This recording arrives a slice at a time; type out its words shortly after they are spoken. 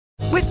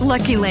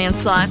Lucky Land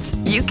Slots,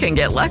 you can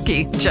get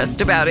lucky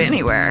just about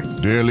anywhere.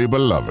 Dearly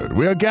beloved,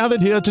 we are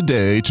gathered here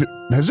today to...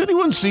 Has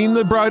anyone seen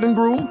the bride and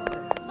groom?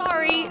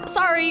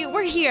 Sorry,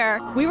 we're here.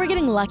 We were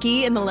getting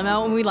lucky in the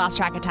limo and we lost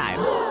track of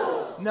time.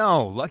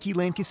 No, Lucky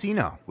Land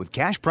Casino, with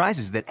cash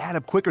prizes that add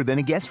up quicker than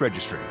a guest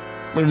registry.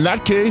 In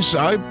that case,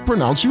 I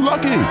pronounce you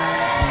lucky.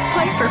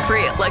 Play for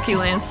free at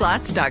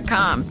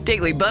LuckyLandSlots.com.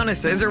 Daily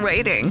bonuses are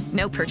waiting.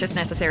 No purchase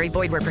necessary.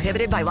 Void where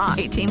prohibited by law.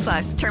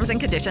 18+. Terms and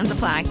conditions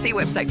apply. See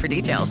website for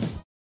details.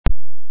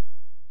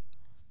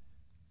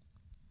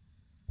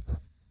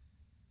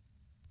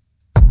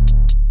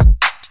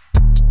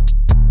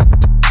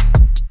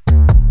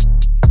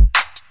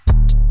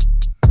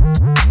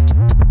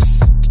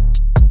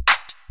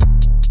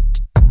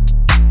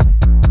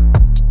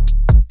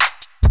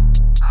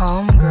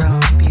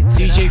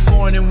 DJ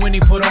Foreign and Winnie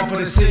put on for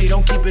the city.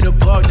 Don't keep it a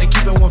buck, they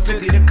keep it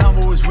 150. The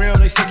combo is real,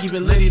 they still keep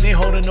it litty. They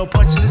holding no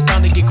punches, it's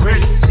bound to get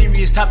gritty.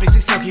 Serious topics, they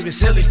still keep it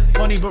silly.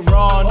 Funny but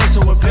raw, and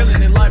also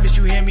appealing. In life, as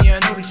you hear me, I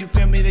know that you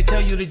feel me. They tell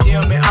you the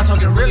deal, man, I'm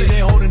talking really. They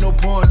holding no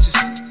punches.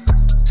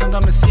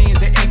 Sometimes it seems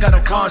they ain't got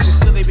a conscience.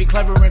 Still they be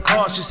clever and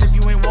cautious. If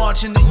you ain't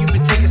watching, then you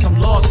been taking some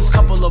losses.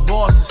 Couple of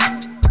bosses,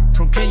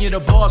 from Kenya to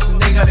Boston,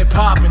 they got it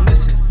poppin'.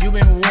 Listen, you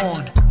been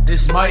warned,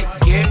 this might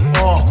get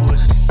awkward.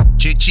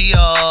 Chia,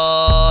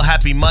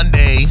 happy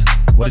Monday.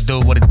 What it do,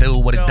 what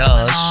it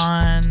does.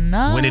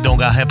 When it don't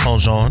got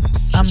headphones on.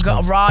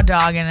 I'm raw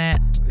dogging it.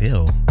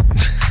 Ew.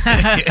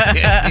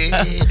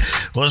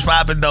 What's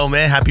poppin' though,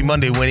 man? Happy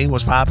Monday, Winnie.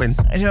 What's poppin'?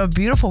 It's a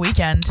beautiful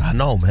weekend. I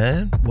know,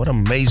 man. What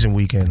an amazing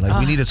weekend. Like,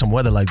 we needed some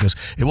weather like this.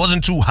 It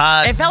wasn't too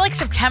hot. It felt like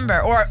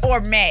September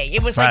or May.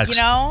 It was Facts.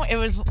 like, it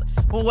was,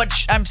 well,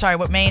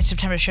 what May and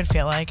September should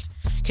feel like.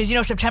 Because,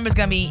 September's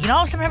going to be,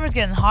 September's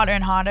getting hotter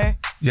and hotter.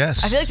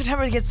 Yes. I feel like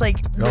September gets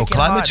like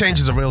climate change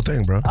is a real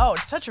thing, bro. Oh,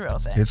 it's such a real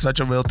thing. It's such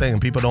a real thing.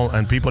 And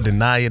people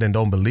deny it and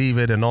don't believe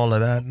it and all of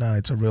that. Nah,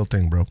 it's a real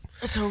thing, bro.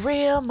 It's a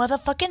real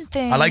motherfucking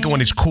thing. I like it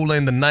when it's cooler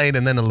in the night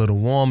and then a little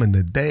warm in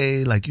the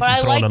day. Like you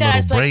can throw in a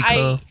little breaker.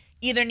 I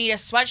either need a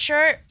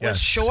sweatshirt with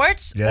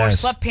shorts or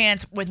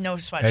sweatpants with no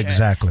sweatshirt.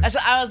 Exactly.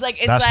 I was like,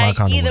 it's that's like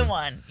either weather.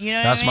 one. You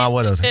know That's what I mean? my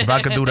weather. If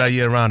I could do that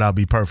year round, I'll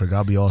be perfect.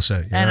 I'll be all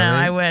set. You know what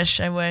I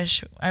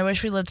mean? I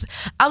wish we lived.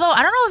 Although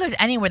I don't know if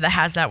there's anywhere that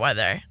has that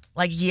weather,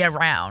 like year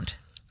round.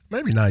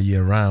 Maybe not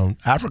year round.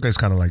 Africa is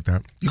kind of like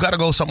that. You got to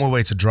go somewhere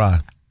where it's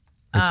dry.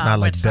 It's not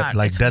like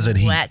desert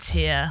heat. It's wet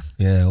here.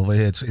 Yeah, over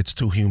here it's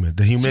too humid.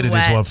 The humidity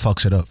is what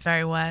fucks it up. It's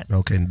very wet.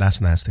 Okay,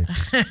 that's nasty.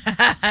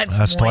 That's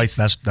moist.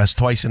 twice. That's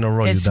twice in a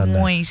row you've done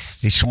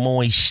moist. that. It's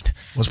moist.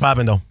 What's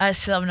poppin' though? I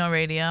still have no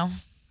radio.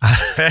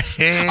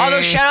 Although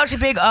shout out to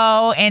Big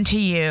O and to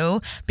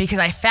you because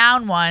I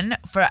found one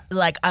for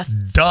like a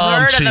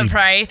fourth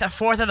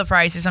of the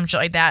price or some shit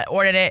like that.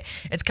 Ordered it.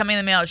 It's coming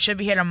in the mail. It should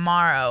be here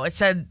tomorrow. It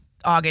said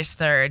August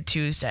 3rd,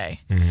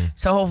 Tuesday. Mm-hmm.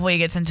 So hopefully it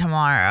gets in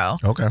tomorrow.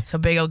 Okay. So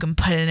Big O can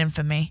put it in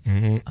for me.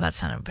 Mm-hmm. Oh, that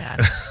sounded bad.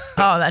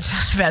 That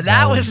sounded bad.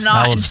 That was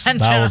not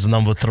intentional. That was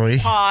number 3.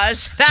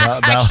 Pause.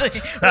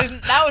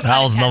 That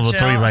was number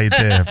 3 right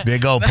there.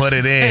 Big O, put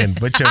it in.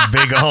 Put your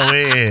Big O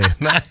in.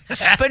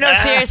 But no,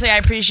 seriously, I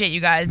appreciate you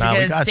guys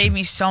because it saved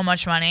me so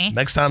much money.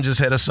 Next time, just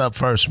hit us up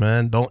first,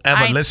 man. Don't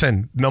ever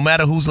listen. No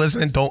matter who's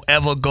listening, don't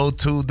ever go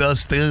to the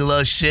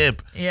dealership.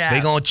 Yeah.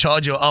 They gonna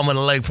charge you an arm and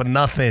a leg for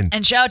nothing.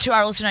 And shout out to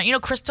our listener. You know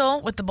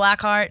Crystal with the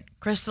black heart?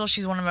 Crystal,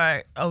 she's one of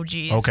our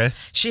OGs. Okay.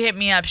 She hit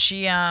me up.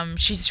 She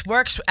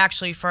works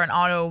actually for an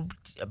auto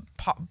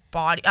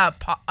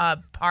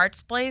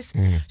parts place.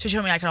 So she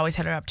told me I could always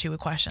hit her up too with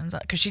questions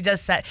because she did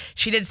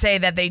say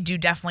that they do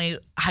definitely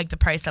hike the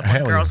price up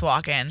when girls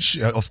walk in.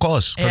 Of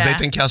course, because they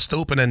think y'all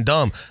stupid and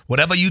dumb.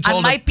 Whatever you told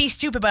them, I might be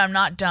stupid, but I'm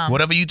not dumb.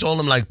 Whatever you told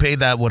him, like pay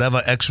that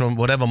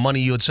whatever money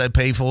you had said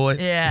pay for it.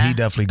 Yeah. He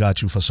definitely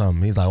got you for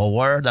something. He's like, oh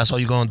word, that's all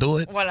you gonna do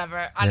it?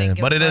 Whatever. I didn't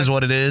give but it is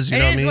what it is. You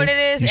know what I mean? It is what it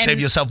is. You save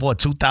yourself what,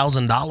 $2,000?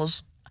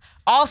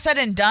 All said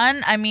and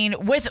done, I mean,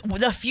 with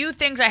the few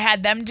things I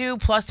had them do,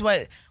 plus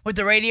with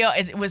the radio,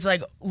 it was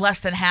like less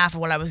than half of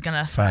what I was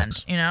gonna spend.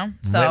 Facts. You know,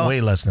 so way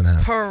less than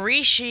half.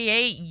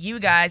 Appreciate you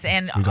guys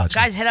and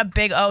guys. Hit up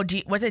Big O.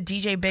 Was it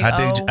DJ Big O?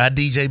 I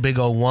DJ Big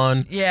O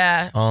 1.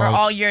 Yeah, for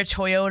all your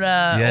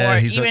Toyota or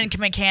even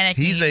mechanic.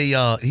 He's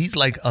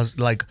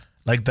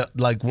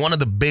like one of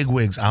the big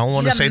wigs. I don't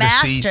want to say the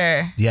C.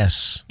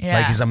 Yes. Yeah.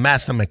 Like he's a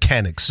master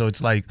mechanic. So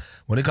it's like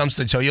when it comes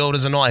to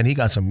Toyotas and all, and he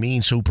got some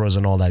mean Supras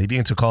and all that. He be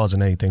into cars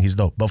and anything. He's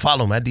dope. But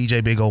follow him at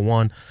DJ Big O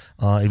 1.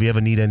 If you ever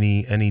need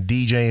any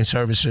DJing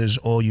services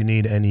or you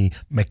need any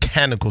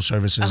mechanical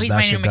services, he's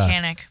that's my your new guy.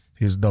 mechanic.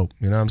 He's dope.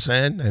 You know what I'm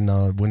saying?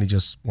 And Winnie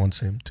just wants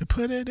him to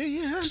put it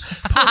in.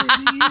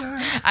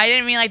 I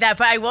didn't mean like that,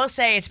 but I will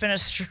say it's been a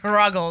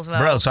struggle. So.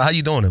 Bro, so how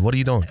you doing it? What are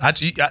you doing? I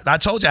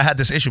told you I had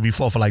this issue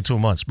before for like 2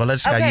 months, but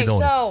let's see how you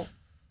doing it. All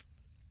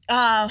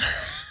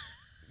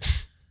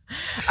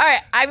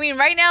right. I mean,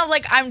 right now,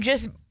 like I'm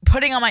just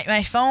putting on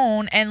my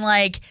phone, and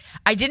like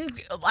I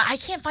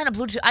can't find a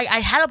Bluetooth. I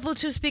had a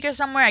Bluetooth speaker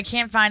somewhere. I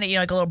can't find it.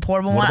 Like a little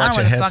portable one. I don't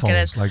know what the fuck it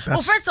is. Like,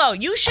 well, first of all,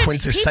 you should.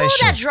 People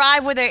that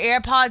drive with their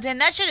AirPods in,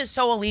 that shit is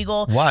so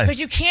illegal. Why? Because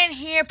you can't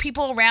hear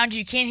people around you.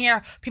 You can't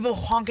hear people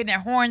honking their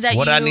horns at you.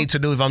 What do I need to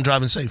do if I'm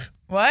driving safe?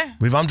 What?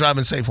 If I'm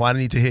driving safe, why do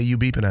I need to hear you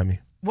beeping at me?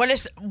 What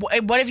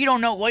if you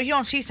don't know? What if you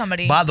don't see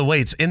somebody? By the way,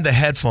 it's in the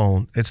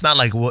headphone. It's not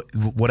like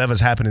whatever's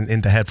happening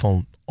in the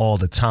headphone all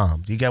the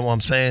time. You get what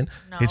I'm saying?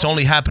 No. It's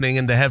only happening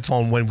in the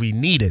headphone when we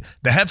need it.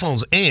 The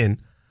headphone's in,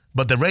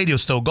 but the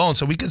radio's still going,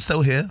 so we can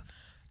still hear.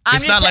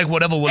 It's not like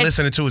whatever we're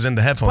listening to is in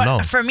the headphone. No.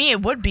 For me,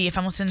 it would be if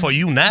I'm listening. For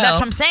you now. That's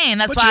what I'm saying.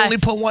 That's but why. You only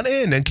put one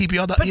in and keep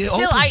your other ear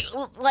open. But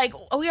still,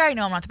 we already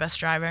know I'm not the best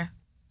driver.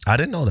 I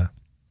didn't know that.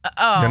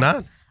 Oh. You're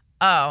not?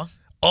 Oh.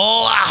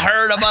 Oh, I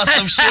heard about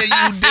some shit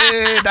you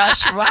did.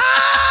 That's right.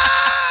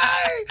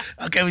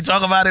 Okay, we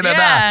talk about it or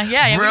not?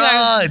 Yeah.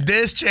 Bro,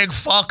 this chick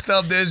fucked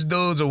up this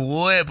dude's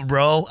whip,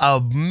 bro.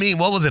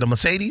 What was it, a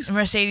Mercedes?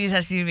 Mercedes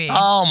SUV.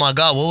 Oh, my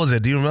God. What was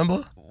it? Do you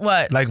remember?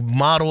 What? Like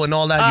model and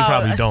all that? You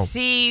probably don't.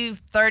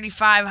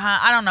 C3500.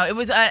 I don't know. It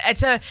was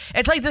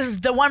it's like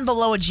the one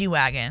below a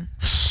G-Wagon.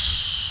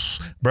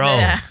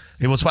 Bro,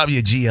 it was probably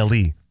a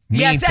GLE.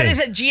 Yes, that is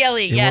a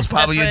GLE. It was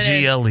probably a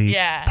GLE.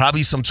 Yeah.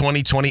 Probably some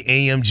 2020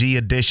 AMG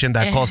edition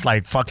that cost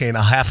like fucking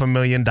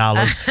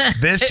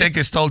 $500,000. This chick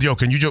is told, yo,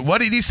 can you just,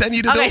 what did he send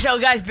you to do? Okay, so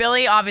guys,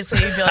 Billy Costa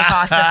from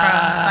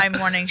my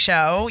morning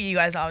show. You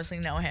guys obviously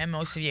know him,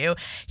 most of you.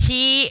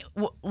 He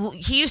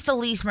used to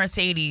lease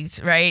Mercedes,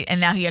 right? And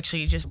now he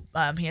actually just,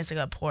 he has like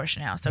a Porsche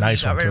now. So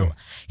nice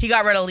he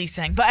got rid of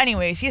leasing. But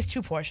anyways, he has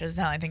 2 Porsches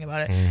now I think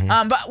about it.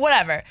 Mm-hmm. But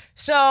whatever.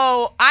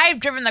 So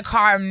I've driven the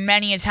car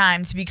many a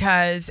times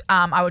because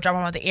I would drop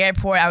him at the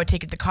airport. I would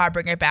take the car,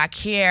 bring it back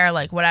here,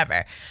 like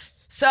whatever.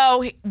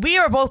 So we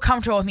were both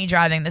comfortable with me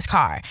driving this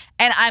car.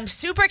 And I'm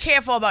super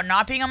careful about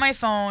not being on my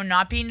phone,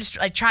 not being just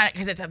like trying to,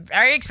 because it's a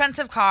very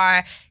expensive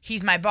car.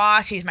 He's my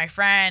boss, he's my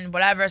friend,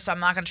 whatever. So I'm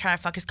not going to try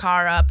to fuck his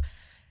car up.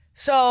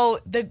 So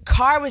the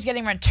car was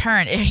getting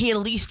returned. He had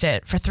leased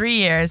it for 3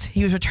 years.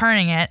 He was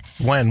returning it.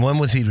 When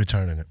was he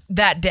returning it?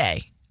 That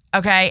day.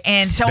 Okay.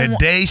 And so the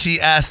day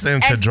she asked him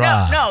to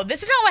drive. No,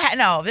 this is not what happened.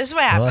 No, this is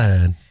what happened. Go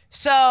ahead.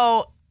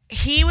 So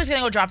he was going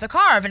to go drop the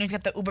car off and he's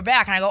got the Uber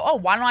back. And I go, oh,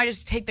 why don't I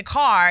just take the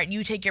car,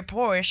 you take your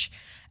Porsche,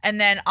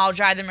 and then I'll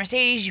drive the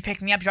Mercedes, you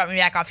pick me up, drop me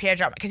back off here,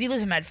 because he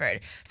lives in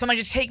Medford. So I'm like,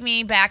 just take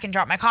me back and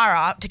drop my car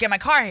off to get my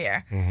car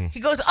here. Mm-hmm. He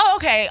goes, oh,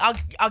 okay,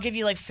 I'll give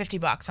you like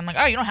 $50. I'm like,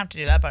 oh, you don't have to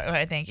do that, but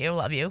okay, thank you,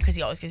 love you, because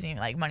he always gives me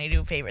like money to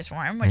do favors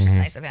for him, which is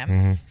nice of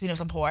him. He knows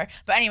I'm poor.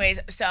 But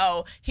anyways,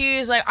 so he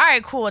was like, all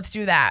right, cool, let's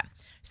do that.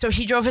 So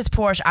he drove his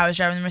Porsche, I was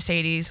driving the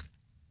Mercedes.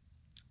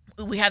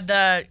 We had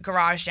the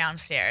garage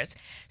downstairs.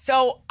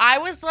 So I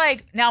was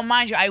like, now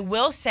mind you, I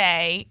will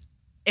say,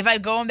 if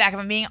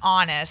I'm being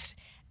honest,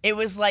 it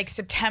was like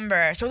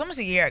September. So it was almost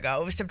a year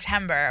ago. It was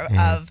September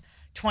of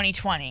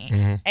 2020.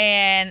 Mm-hmm.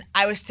 And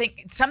I was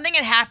thinking, something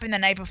had happened the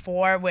night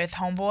before with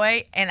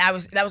Homeboy, and that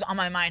was on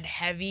my mind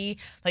heavy.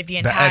 Like the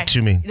entire. The ex,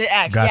 you mean? The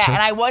ex, gotcha. yeah.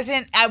 And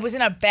I was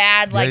in a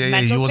bad mental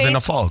space. You was in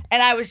a fog.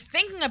 And I was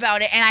thinking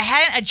about it, and I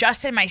hadn't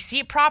adjusted my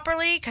seat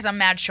properly, because I'm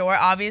mad short,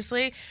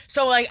 obviously.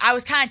 So like I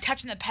was kind of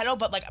touching the pedal,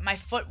 but like my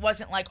foot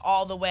wasn't like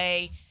all the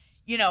way,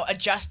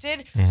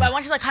 adjusted. Mm-hmm. So I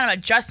wanted to like kind of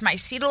adjust my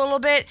seat a little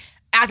bit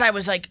as I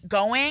was like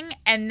going,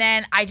 and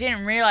then I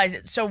didn't realize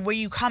it. So where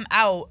you come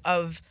out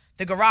of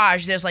the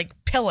garage, there's like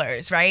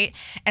pillars, right?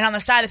 And on the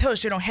side of the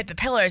pillars, so you don't hit the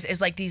pillars,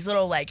 is like these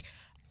little like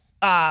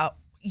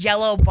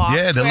yellow boxes.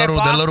 Yeah, the little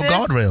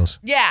guardrails.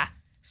 Yeah.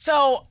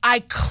 So I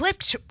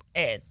clipped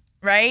it,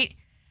 right?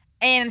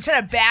 And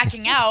instead of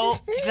backing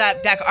out, because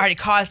that already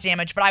caused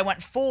damage, but I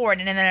went forward,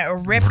 and then it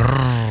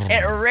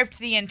ripped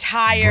the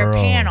entire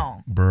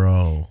panel.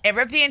 Bro. It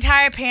ripped the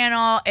entire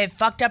panel. It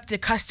fucked up the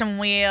custom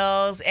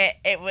wheels.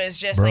 It was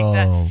just like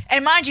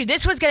and mind you,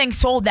 this was getting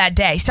sold that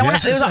day. There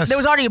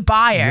was already a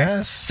buyer.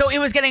 Yes. So it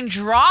was getting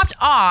dropped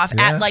off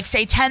at like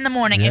say 10 in the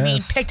morning and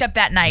being picked up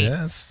that night.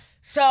 Yes.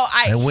 So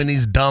and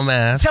Winnie's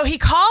dumbass. So he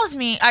calls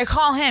me. I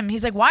call him.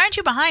 He's like, "Why aren't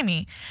you behind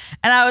me?"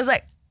 And I was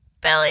like,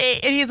 "Billy,"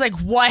 and he's like,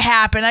 "What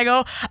happened?" I go,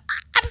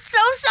 "I'm so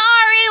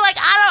sorry. Like,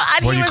 I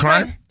don't." Were you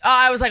crying? Like,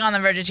 I was like on the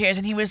verge of tears,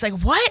 and he was like,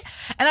 "What?"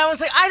 And I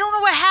was like, "I don't know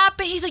what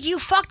happened." He's like, "You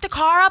fucked the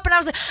car up," and I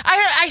was like,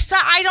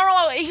 "I don't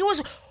know."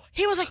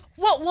 He was like,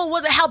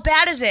 what, how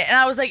bad is it? And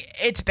I was like,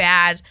 it's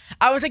bad.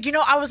 I was like,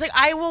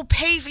 I will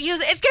pay for. He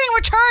was like, it's getting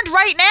returned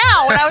right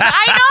now. And I was like,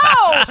 I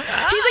know.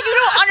 He's like, you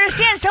don't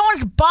understand.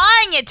 Someone's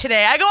buying it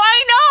today. I go, I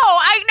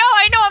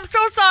know. I'm so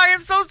sorry.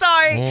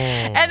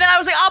 And then I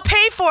was like, I'll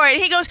pay for it.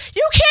 And he goes,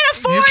 you can't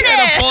afford it. You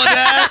can't afford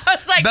that. I was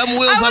was like, them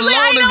wheels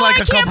alone is like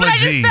a couple of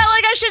G's. I just felt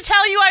like I should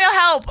tell you I'll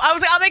help. I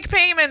was like, I'll make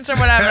payments or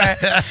whatever.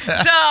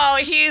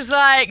 So he's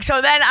like,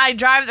 so then I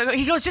drive.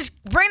 He goes, just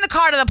bring the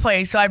car to the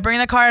place. So I bring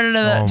the car to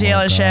the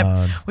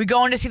dealership. We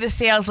go in to see the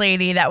sales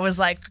lady that was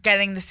like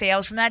getting the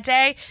sales from that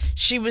day.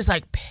 She was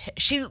like,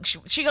 she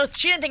goes,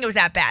 she didn't think it was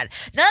that bad.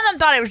 None of them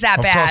thought it was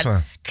that bad.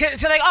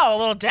 So like, oh, a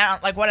little down,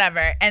 like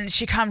whatever. And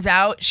she comes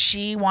out.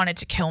 She wanted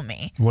to kill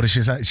me. What did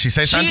she say? She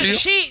say something to you?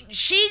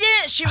 She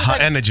didn't. She was her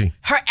like, energy.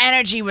 Her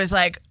energy was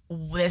like,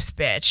 this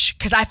bitch,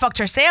 because I fucked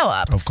her sale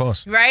up. Of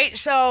course. Right?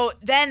 So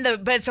then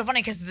but it's so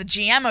funny because the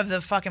GM of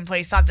the fucking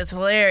place thought this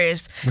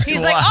hilarious.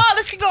 He's like, oh,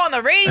 this could go on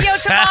the radio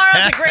tomorrow.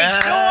 It's a great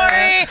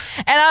story.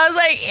 And I was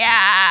like,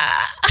 yeah.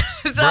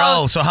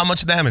 Bro, so how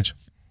much damage?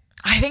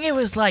 I think it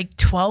was like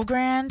 12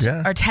 grand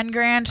or 10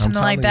 grand, something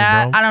like you,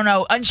 that. bro. I don't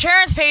know.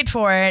 Insurance paid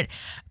for it.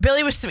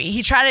 Billy was sweet.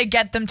 He tried to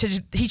get them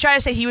to, he tried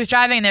to say he was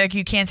driving, and they're like,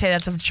 you can't say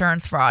that's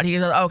insurance fraud. He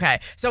was like, okay.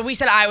 So we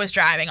said I was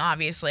driving,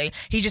 obviously.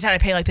 He just had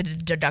to pay like the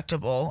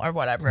deductible or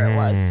whatever it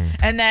was.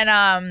 And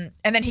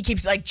then he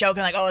keeps like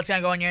joking like, oh, it's going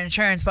to go on your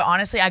insurance. But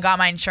honestly, I got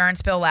my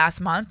insurance bill last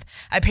month.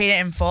 I paid it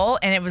in full,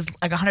 and it was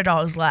like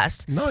 $100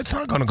 less. No, it's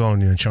not going to go on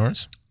your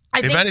insurance.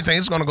 If anything,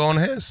 it's going to go on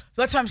his.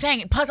 That's what I'm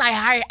saying. Plus,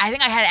 I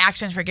think I had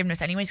accident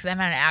forgiveness anyways because I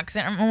haven't had an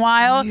accident in a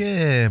while.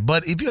 Yeah,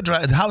 but if you're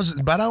driving,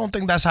 but I don't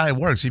think that's how it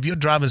works. If you're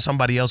driving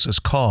somebody else's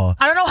car,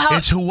 I don't know how.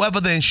 It's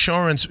whoever the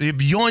insurance.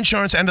 If your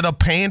insurance ended up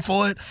paying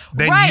for it,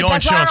 then your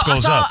insurance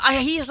goes up.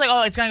 He's like,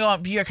 oh, it's gonna go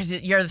up here because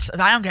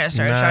I don't get a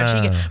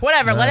surcharge.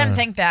 Whatever. Let him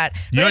think that.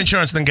 Your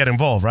insurance didn't get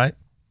involved, right?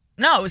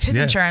 No, it was his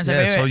insurance.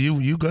 Yeah, so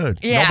you good.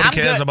 Yeah,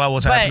 nobody cares about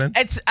what's happening.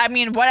 I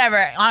mean,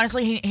 whatever.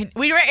 Honestly,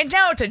 we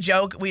now it's a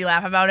joke. We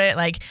laugh about it,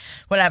 like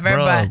whatever.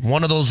 Bro, but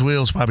one of those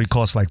wheels probably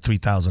costs like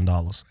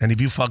 $3,000, and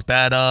if you fuck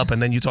that up,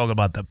 and then you talk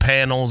about the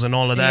panels and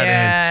all of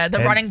that, the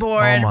running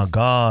board. Oh my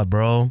God,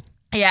 bro.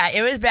 Yeah,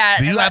 it was bad.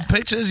 Do you have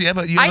pictures?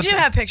 I do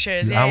have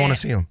pictures. Yeah, I want to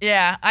see them.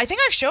 Yeah, I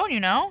think I've shown you.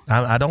 No,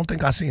 I don't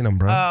think I've seen them,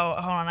 bro. Oh,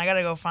 hold on, I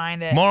gotta go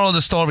find it. Moral of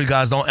the story,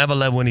 guys: don't ever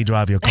let Winnie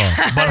drive your car.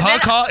 But her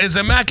car is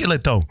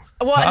immaculate, though.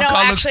 Well, no,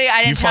 actually,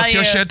 I didn't you tell fucked you.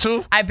 your shit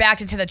too. I backed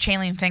into the chain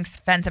link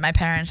fence at my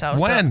parents' house.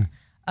 When?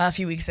 A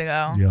few weeks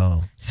ago.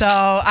 Yo. So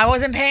I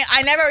wasn't paying.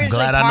 I never usually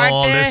glad parked I know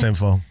all there. this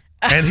info.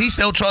 And he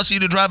still trusts you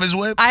to drive his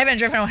whip? I haven't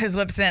driven his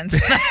whip since.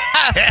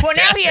 Well,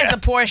 now he has the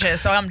Porsche,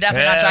 so I'm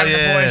definitely not driving the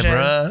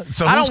Porsche. Bruh.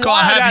 So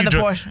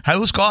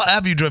whose car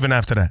have you driven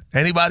after that?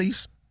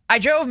 Anybody's? I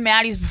drove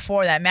Maddie's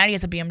before that. Maddie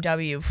has a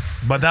BMW.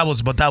 But that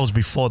was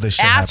before this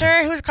shit After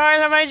happened. whose cars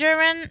have I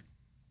driven?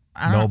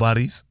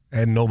 Nobody's?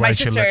 And nobody. My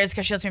sister's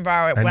because she lets me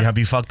borrow it. And have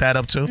you fucked that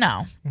up too?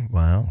 No.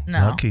 Wow.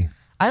 No. Lucky.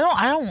 I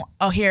don't.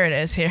 Oh, here it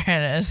is. Here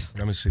it is.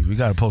 Let me see. We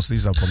gotta post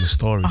these up on the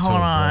story too.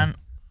 Hold on. Bro.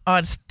 Oh,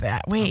 it's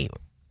bad. Wait,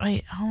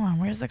 hold on.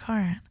 Where's the car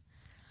at?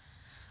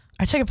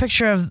 I took a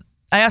picture of.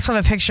 I also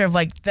have a picture of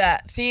like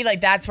that. See,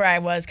 like that's where I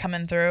was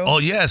coming through. Oh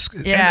yes,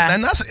 yeah,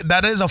 and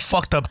that is a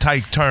fucked up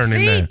tight turn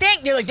in there.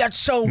 You're like that's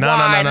so wide. No,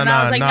 and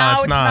I was like, no,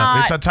 it's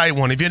not. It's a tight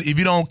one. If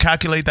you don't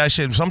calculate that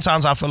shit,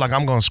 sometimes I feel like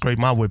I'm gonna scrape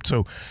my whip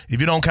too.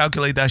 If you don't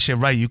calculate that shit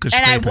right, you could.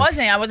 And scrape I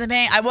wasn't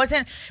paying. I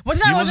wasn't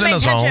paying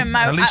attention.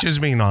 At least you're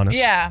being honest.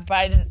 Yeah, but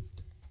I didn't.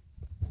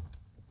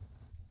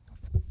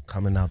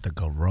 Coming out the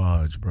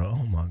garage, bro.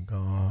 Oh my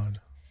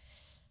God.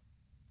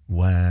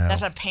 Wow.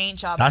 That's a paint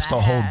job. That's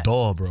the whole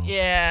door, bro.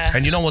 Yeah.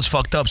 And you know what's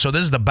fucked up? So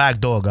this is the back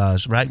door,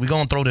 guys, right? We're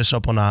going to throw this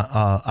up on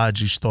our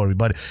IG story,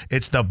 but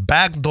it's the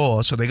back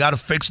door, so they got to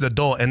fix the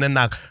door, and then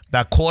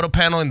that quarter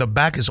panel in the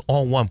back is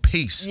all one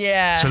piece.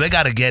 Yeah. So they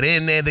got to get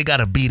in there. They got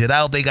to beat it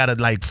out. They got to,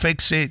 like,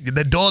 fix it.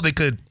 The door, they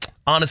could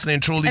honestly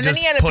and truly and just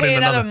then he had to put pay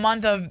in another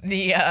month of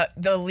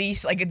the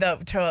lease, like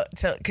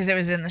because it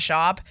was in the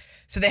shop.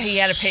 So then he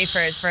had to pay for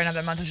it for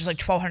another month, which was like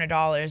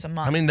 $1,200 a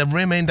month. I mean, the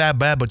rim ain't that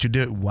bad, but you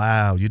did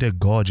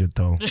gorge it,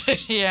 though.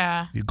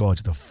 Yeah. You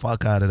gorged the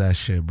fuck out of that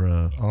shit,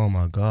 bro. Oh,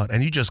 my God.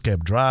 And you just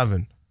kept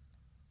driving.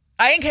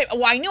 I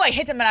knew I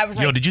hit him, and I was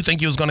like... Yo, did you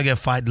think you was going to get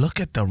fired? Look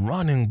at the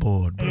running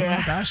board, bro.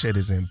 Yeah. That shit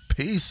is in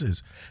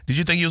pieces. Did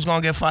you think you was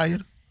going to get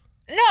fired?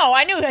 No,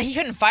 I knew that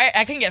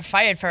I couldn't get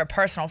fired for a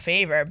personal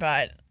favor,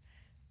 but...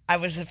 I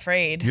was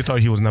afraid. You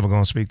thought he was never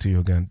going to speak to you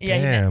again. Yeah,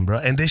 damn, bro.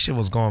 And this shit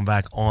was going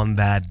back on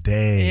that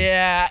day.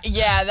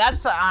 Yeah,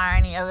 that's the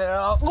irony of it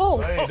all.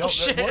 Oh,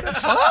 shit. What the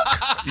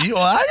fuck? You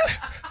all right?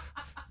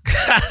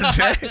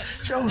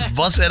 She was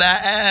busting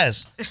that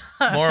ass.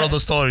 Moral of the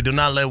story, do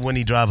not let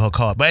Winnie drive her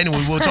car. But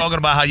anyway, we were talking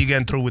about how you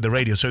getting through with the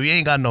radio. So you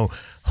ain't got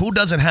who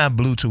doesn't have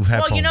Bluetooth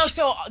headphones? Well,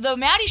 so the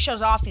Maddie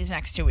show's off these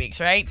next 2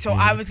 weeks, right? So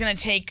I was going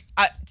to take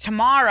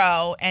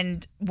tomorrow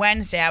and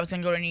Wednesday, I was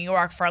going to go to New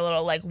York for a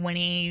little like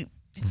Winnie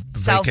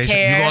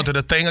self-care. You going to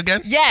the thing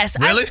again? Yes.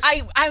 Really?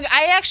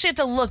 I actually have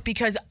to look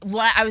because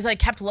when I was like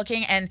kept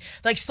looking and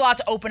like still had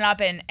to open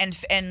up and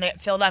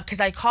it filled up because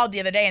I called the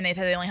other day and they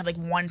said they only had like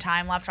one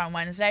time left on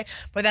Wednesday.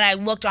 But then I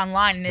looked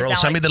online and there's now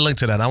send me the link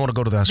to that. I want to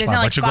go to that spot.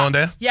 But you're going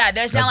there? Yeah,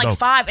 there's now like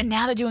 5, and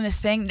now they're doing this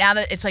thing. Now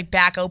that it's like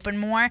back open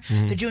more,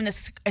 they're doing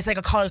this. It's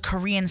like called a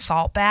Korean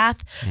salt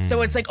bath.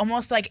 So it's like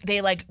almost like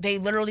they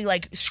literally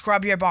like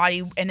scrub your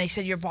body, and they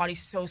said your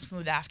body's so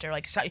smooth after.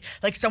 Like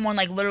someone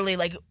like literally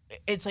like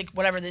it's like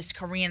whatever this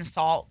Korean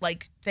salt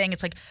like thing.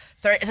 It's like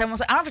it's almost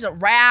like, I don't know if it's a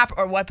wrap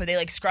or what, but they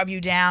like scrub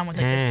you down with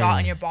like the salt,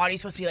 and your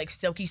body's supposed to be like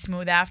silky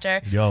smooth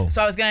after. Yo.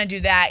 So I was gonna do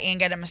that and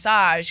get a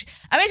massage.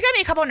 I mean, it's gonna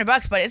be a couple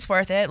 $100, but it's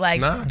worth it.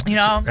 Like you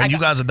know, and you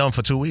guys are done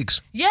for 2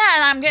 weeks. Yeah,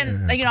 and I'm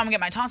getting like, you know, I'm gonna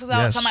get my tonsils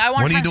out. Yes. So I'm like, I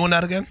want. When are you doing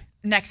that again?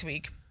 Next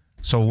week.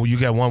 So you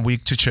get 1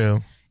 week to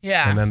chill.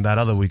 Yeah. And then that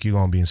other week you're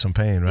gonna be in some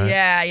pain, right?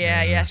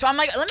 Yeah. So I'm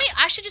like,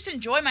 I should just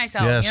enjoy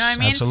myself. Yes, you know what I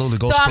mean? absolutely.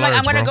 Go so splurge, I'm like,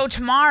 I'm gonna bro. go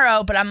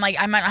tomorrow, but I'm like,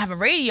 I might not have a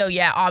radio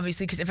yet,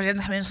 obviously, because if it doesn't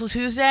happen until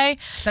Tuesday,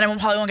 then I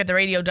probably won't get the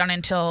radio done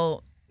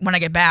until when I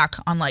get back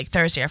on like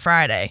Thursday or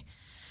Friday.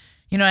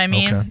 You know what I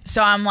mean? Okay.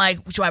 So I'm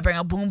like, do I bring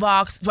a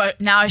boombox?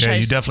 Yeah,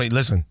 you definitely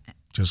listen.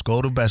 Just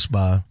go to Best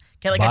Buy.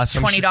 Get like a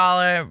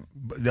 $20.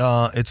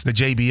 It's the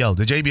JBL.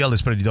 The JBL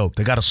is pretty dope.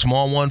 They got a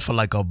small one for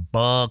like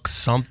 $1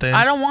 something.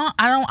 I want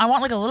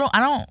like a little.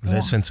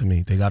 Listen to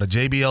me. They got a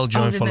JBL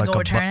joint for like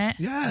 $1.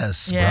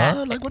 Yes,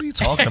 bro. Like, what are you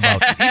talking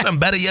about? Even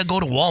better yet, go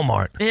to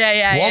Walmart.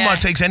 Yeah.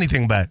 Walmart takes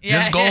anything back.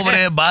 Just go over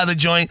there, buy the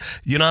joint.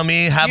 You know what I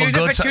mean? Have Use a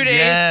good it for 2 time. days.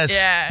 Yes.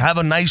 Yeah. Have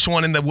a nice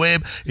one in the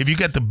whip. If you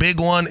get the big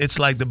one, it's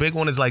like the big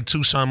one is like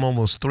 2, some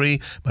almost 3.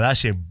 But that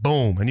shit,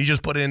 boom, and you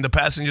just put it in the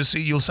passenger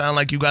seat. You'll sound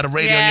like you got a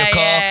radio in your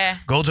car. Yeah.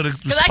 Go to the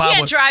Because spot. I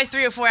can't drive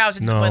 3 or 4 hours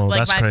with like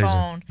that's my crazy.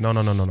 phone. No.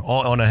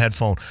 All on a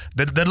headphone.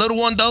 The little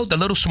one though, the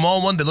little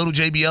small one, the little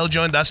JBL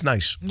joint, that's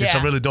nice. It's a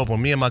Yeah. really dope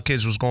one. Me and my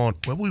kids was going.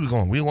 Where we were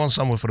going? We were going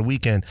somewhere for the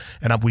weekend,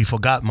 and we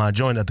forgot my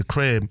joint at the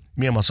crib.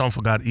 Me and my son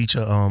forgot each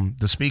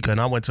the speaker,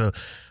 and I went to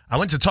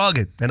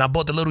Target and I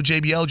bought the little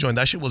JBL joint.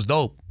 That shit was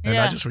dope, and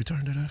I just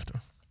returned it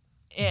after.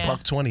 Yeah.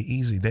 $1.20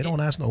 easy. They don't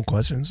ask no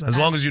questions as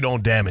long as you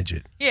don't damage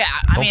it. Yeah,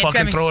 Don't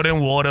fucking throw it in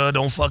water.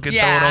 Don't fucking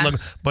throw it on the.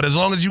 But as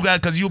long as you got,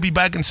 because you'll be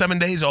back in 7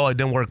 days. Oh, it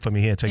didn't work for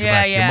me. Here, take it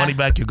back. Your money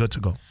back. You're good to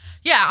go.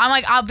 Yeah, I'm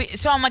like,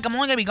 I'm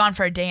only gonna be gone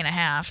for a day and a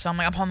half. So I'm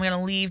like, I'm probably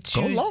gonna leave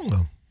Tuesday. Go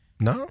longer.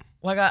 No.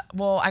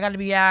 Well, I got to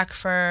be back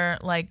for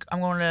like, I'm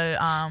going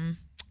to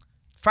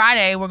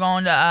Friday. We're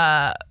going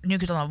to New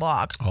Kids on the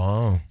Block.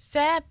 Oh.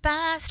 Step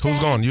by step. Who's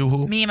going? You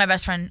who? Me and my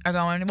best friend are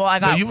going. Well, I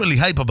got. No, you really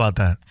hype about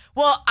that.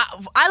 Well,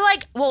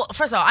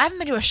 first of all, I haven't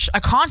been to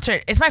a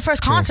concert. It's my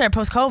first concert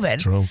post-COVID.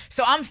 True.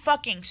 So I'm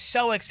fucking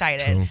so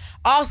excited. True.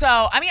 Also,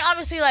 I mean,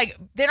 obviously, like,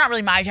 they're not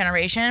really my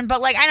generation,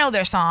 but, like, I know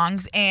their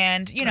songs,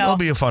 and, you know. It'll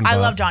be a fun I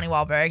vibe. love Donnie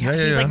Wahlberg. Yeah,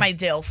 He's, yeah. like, my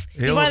DILF.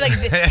 He's one of, like,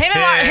 him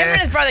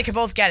and his brother could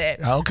both get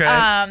it.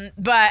 Okay.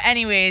 But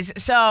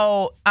anyways,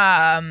 so,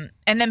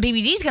 and then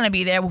BBD's gonna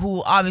be there,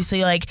 who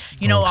obviously, like,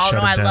 you know, all know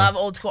I love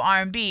old school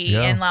R&B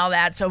and all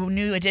that. So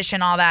New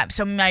Edition, all that.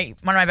 So one of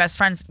my best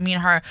friends, me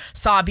and her,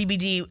 saw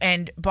BBD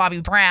and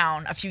Bobby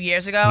Brown a few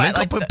years ago. Link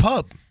up with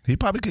Pup. He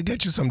probably could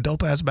get you some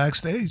dope ass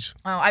backstage.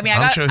 Oh, I mean,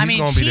 I'm sure he's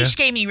gonna be there. Heesh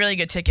gave me really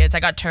good tickets. I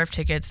got turf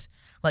tickets.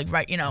 Like,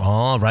 right, you know.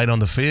 Oh, right on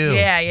the field.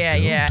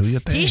 Yeah. Do your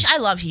thing. Heesh, I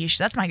love Heesh.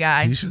 That's my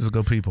guy. Heesh is a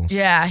good people.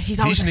 Yeah, he's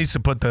always. Heesh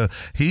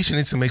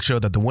needs to make sure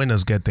that the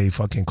winners get their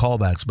fucking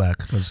callbacks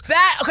back. That is.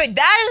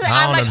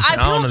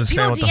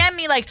 People DM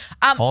me like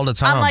all the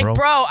time, I'm like,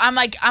 bro. I'm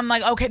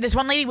like, okay. This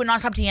one lady would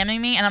not stop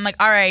DMing me, and I'm like,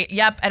 all right,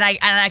 yep. And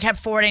I kept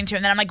forwarding to her,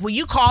 and then I'm like, will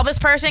you call this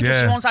person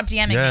because she won't stop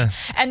DMing me?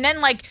 And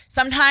then like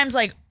sometimes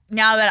like.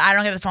 Now that I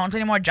don't get the phones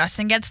anymore,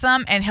 Justin gets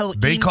them, and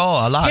They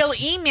call a lot. He'll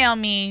email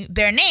me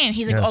their name.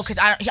 He's like, because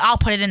I'll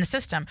put it in the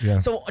system. Yeah.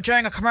 So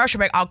during a commercial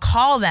break, I'll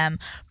call them,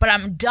 but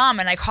I'm dumb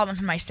and I call them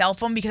from my cell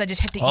phone because I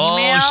just hit the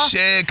email. Oh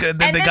shit!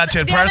 Then they got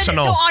your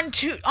personal.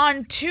 So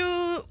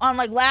on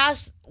like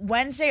last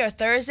Wednesday or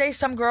Thursday,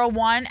 some girl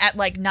won at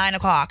like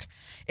 9:00.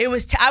 It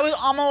was I was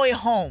on my way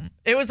home.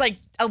 It was like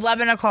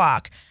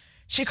 11:00.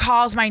 She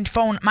calls my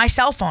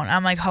cell phone.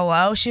 I'm like,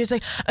 hello? She was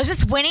like, is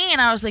this Winnie?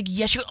 And I was like,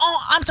 yes. She goes,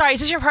 oh, I'm sorry.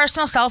 Is this your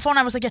personal cell phone?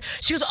 I was like, yeah.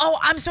 She goes, oh,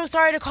 I'm so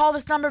sorry to call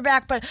this number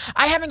back, but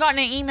I haven't gotten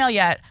an email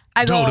yet.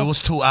 Dude, it was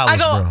 2 hours,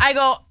 bro. I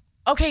go,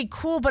 okay,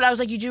 cool. But I was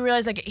like, you do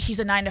realize like he's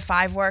a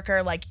 9-to-5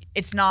 worker. Like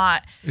it's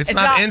not instant.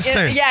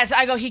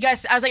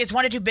 I was like, it's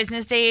 1 to 2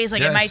 business days.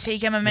 Like it might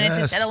take him a minute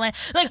to settle in.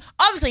 Like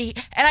obviously,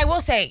 and I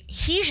will say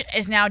he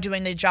is now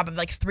doing the job of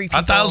like 3 people.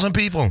 1,000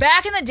 people.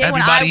 Back in the day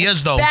everybody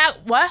is though.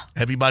 What?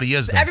 Everybody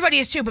is though. Everybody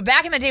is too. But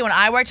back in the day when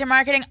I worked in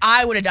marketing,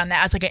 I would have done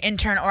that as like an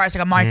intern or as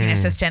like a marketing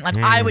assistant. Like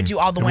I would do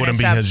all the winner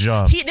stuff. It wouldn't be his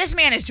job. This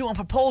man is doing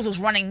proposals,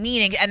 running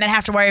meetings, and then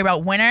have to worry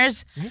about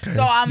winners. Okay.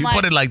 So I'm you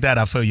put it like that,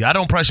 I feel you. I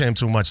don't pressure him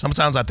too much.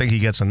 Sometimes I think he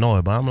gets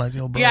annoyed, but I'm like,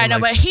 yo, bro. Yeah, I know,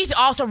 like, but he's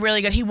also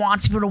really good. He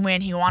wants people to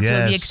win. He wants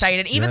people to be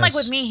excited. Even like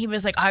with me, he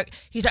was like,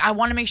 he's like, I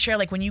want to make sure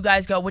like when you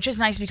guys go, which is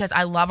nice because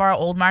I love our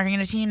old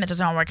marketing team that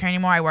doesn't all work here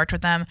anymore. I worked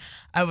with them.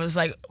 I was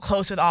like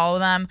close with all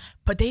of them,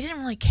 but they didn't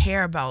really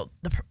care about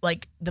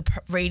the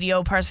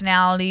radio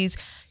personalities.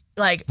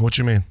 Like, what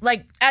you mean?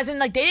 Like, as in,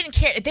 like, they didn't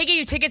care. If they gave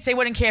you tickets, they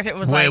wouldn't care if it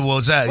was where like. Where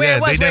was that? Yeah,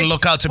 they didn't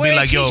look out to be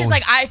like, yo. It's just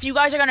like, if you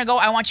guys are going to go,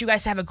 I want you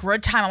guys to have a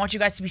good time. I want you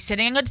guys to be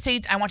sitting in good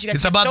seats. I want you guys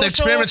It's to be about social. the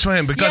experience for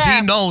him because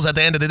he knows at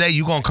the end of the day,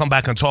 you're going to come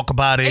back and talk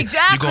about it.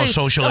 Exactly. You're going to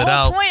social it out. The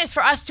whole point is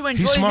for us to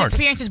enjoy these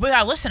experiences with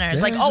our listeners.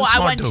 Yeah, like, I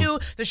went to,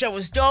 the show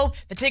was dope.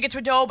 The tickets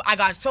were dope. I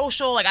got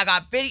social. Like, I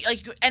got video.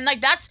 Like, and like,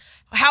 that's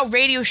how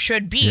radio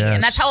should be. Yes.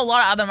 And that's how a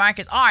lot of other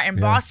markets are. And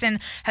Boston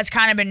has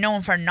kind of been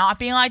known for not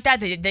being like that.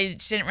 They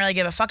didn't really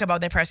give a fuck about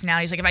their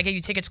personalities. Like, if I give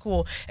you tickets,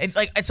 cool. It's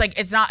like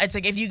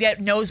if you get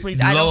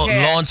nosebleeds, I don't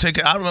care. Lawn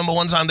ticket. I remember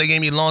one time they gave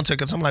me lawn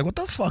tickets. I'm like, what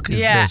the fuck is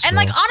this? Yeah, and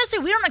bro? like honestly,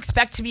 we don't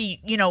expect to be,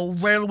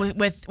 real with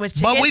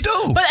tickets. But we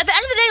do. But at the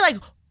end of the day,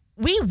 like,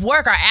 we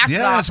work our asses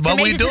off. Yes, but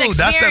we do.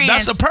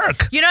 That's the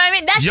perk. You know what I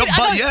mean?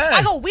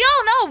 I go, we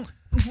all know.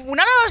 None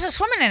of us are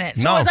swimming in it.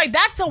 So it's like,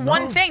 that's the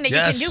one thing that you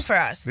can do for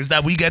us. Is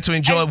that we get to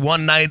enjoy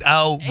one night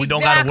out. We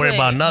don't got to worry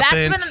about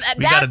nothing.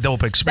 We got a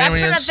dope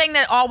experience. That's been the thing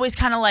that always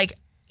kind of like,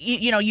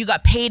 you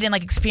got paid in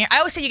like experience. I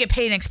always say you get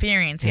paid in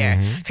experience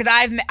here because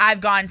I've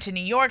gone to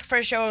New York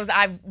for shows.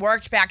 I've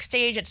worked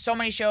backstage at so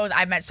many shows.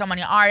 I've met so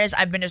many artists.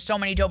 I've been to so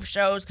many dope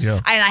shows,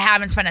 and I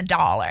haven't spent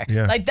 $1.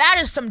 Yeah. Like that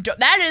is something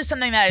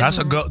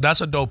that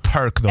that's a dope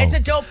perk though. It's a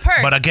dope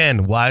perk. But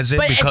again, why is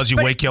it? Because you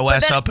wake your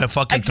ass up at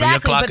fucking 3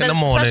 o'clock in the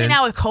morning. Especially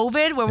now with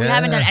COVID, where we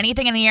haven't done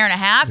anything in a year and a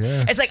half.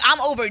 Yeah. It's like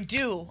I'm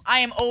overdue. I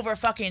am over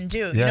fucking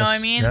due. You know what I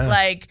mean? Yeah.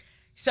 Like.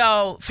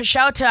 So, for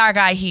shout out to our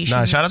guy, Heesh.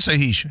 Shout out to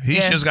Heesh.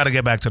 Heesh just got to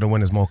get back to the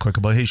winners more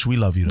quicker. But Heesh, we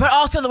love you, though. But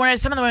also,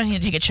 some of the winners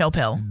need to take a chill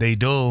pill. They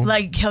do.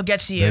 Like, he'll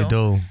get to you. They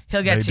do.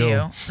 He'll get to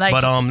you. Like,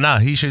 but,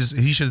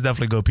 Heesh is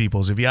definitely good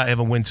peoples. If y'all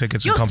ever win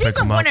tickets, you come pick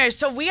them up. Speaking of winners,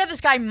 so we have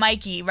this guy,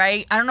 Mikey,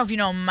 right? I don't know if you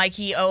know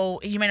Mikey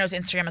you might know his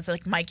Instagram. It's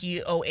like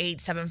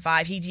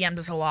Mikey0875. He DMs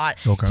us a lot.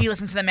 Okay. He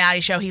listens to the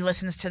Maddie Show. He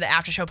listens to the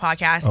After Show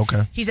podcast.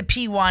 Okay. He's a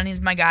P1.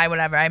 He's my guy,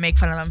 whatever. I make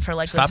fun of him for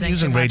like Stop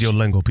using radio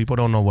lingo. People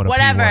don't know what a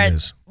P1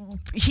 is.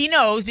 He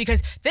knows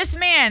because this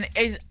man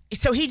is.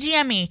 So he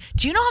DM'd me.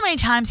 Do you know how many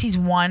times he's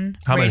won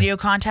radio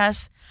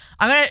contests?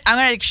 I'm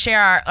gonna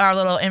share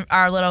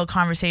our little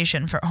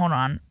conversation. Hold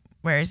on,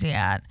 where is he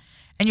at?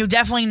 And you'll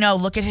definitely know.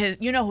 Look at his.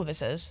 You know who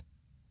this is?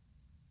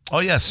 Oh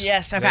yes.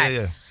 Yes. Okay.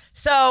 Yeah.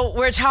 So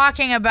we're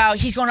talking about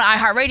he's going to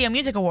iHeartRadio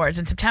Music Awards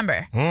in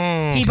September.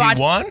 He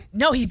won?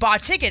 No, he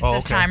bought tickets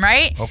this time,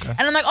 right? Okay.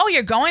 And I'm like, oh,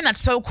 you're going?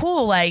 That's so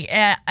cool. Like,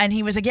 and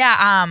he was like,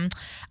 yeah.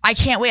 I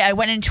can't wait. I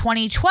went in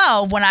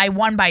 2012 when I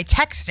won by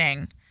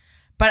texting.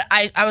 But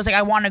I was like,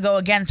 I want to go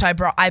again, so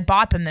I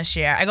bought them this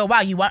year. I go, wow,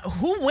 you won?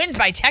 Who wins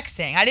by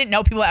texting? I didn't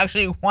know people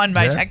actually won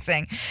by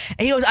texting.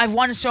 And he goes, I've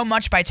won so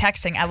much by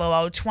texting,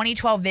 LOL.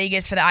 2012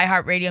 Vegas for the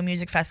iHeartRadio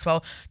Music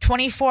Festival,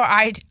 24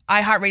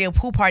 iHeartRadio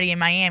Pool Party in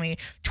Miami,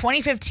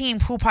 2015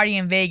 Pool Party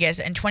in Vegas,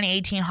 and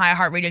 2018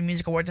 iHeartRadio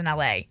Music Awards in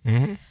LA.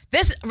 Mm-hmm.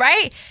 This,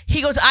 right?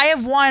 He goes, I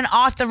have won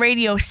off the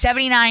radio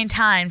 79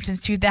 times since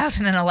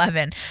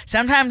 2011.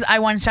 Sometimes I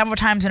won several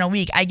times in a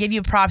week. I give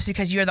you props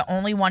because you're the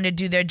only one to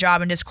do their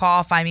job and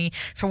disqualify me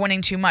for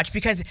winning too much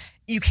because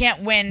you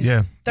can't win.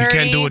 Yeah, 30, you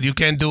can't do it. You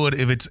can't do it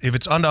if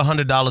it's under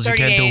 $100. You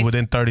can't do it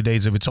within 30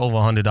 days. If it's over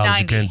 $100,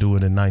 90. You can't do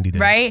it in 90 days.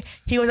 Right?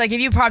 He was like, I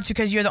give you props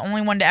because you're the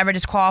only one to ever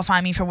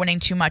disqualify me for winning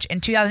too much. In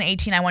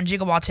 2018, I won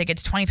Jiggle Ball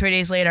tickets. 23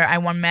 days later, I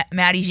won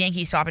Maddie's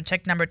Yankee Stop at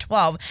ticket number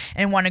 12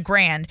 and won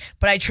 $1,000.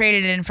 But I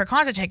traded it in for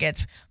concert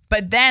tickets.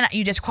 But then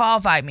you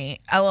disqualified me.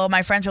 LOL,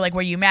 my friends were like,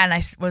 were you mad? And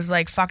I was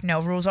like, fuck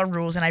no, rules are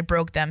rules, and I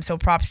broke them. So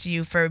props to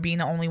you for being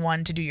the only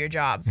one to do your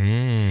job.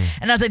 And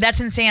I was like,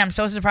 that's insane. I'm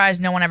so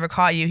surprised no one ever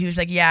caught you. He was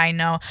like, yeah, I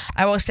know.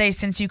 I will say,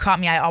 since you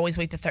caught me, I always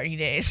wait the 30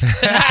 days.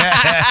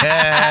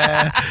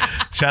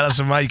 Shout out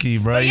to Mikey,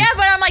 bro. But yeah,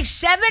 but I'm like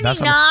 79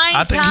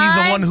 I think he's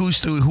the one who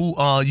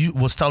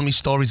was telling me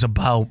stories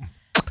about,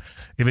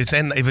 if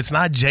it's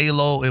not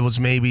J-Lo, it was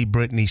maybe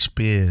Britney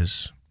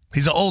Spears.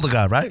 He's an older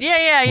guy, right?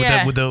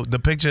 Yeah. With the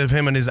picture of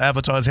him and his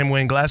avatar is him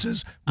wearing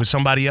glasses with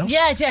somebody else?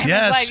 Yeah, him.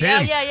 Yes,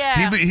 him.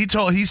 Yeah.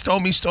 He's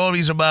told me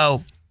stories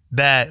about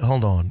that.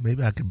 Hold on.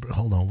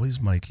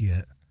 Where's Mikey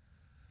at?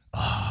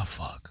 Oh,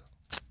 fuck.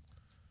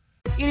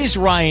 It is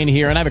Ryan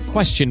here, and I have a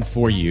question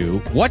for you.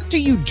 What do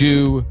you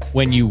do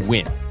when you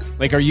win?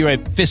 Like, are you a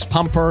fist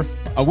pumper,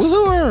 a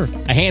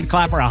woohooer, a hand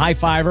clapper, a high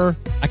fiver?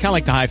 I kind of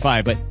like the high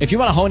five, but if you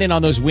want to hone in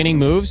on those winning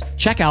moves,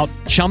 check out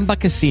Chumba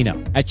Casino.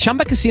 At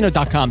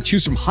ChumbaCasino.com,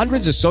 choose from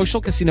hundreds of social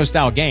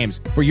casino-style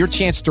games for your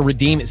chance to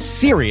redeem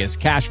serious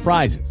cash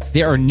prizes.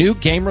 There are new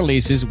game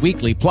releases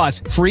weekly,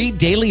 plus free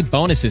daily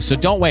bonuses. So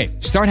don't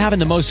wait. Start having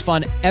the most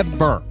fun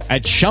ever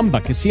at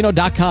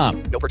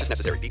ChumbaCasino.com. No purchase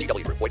necessary.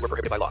 VGW. Void where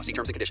prohibited by law. See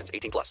terms and conditions.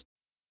 18+.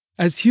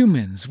 As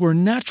humans, we're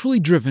naturally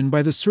driven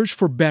by the search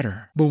for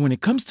better. But when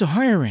it comes to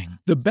hiring,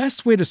 the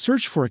best way to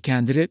search for a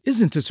candidate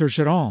isn't to search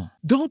at all.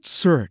 Don't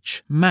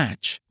search,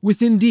 match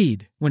with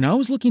Indeed. When I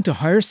was looking to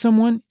hire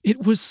someone,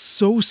 it was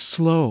so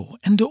slow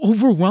and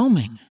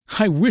overwhelming.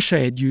 I wish I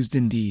had used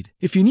Indeed.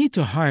 If you need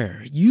to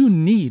hire, you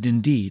need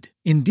Indeed.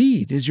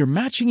 Indeed is your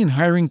matching and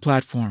hiring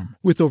platform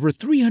with over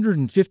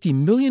 350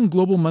 million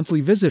global monthly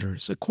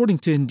visitors, according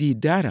to Indeed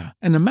data,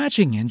 and a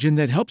matching engine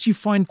that helps you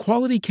find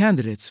quality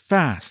candidates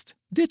fast.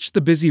 Ditch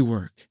the busy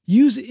work.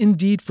 Use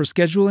Indeed for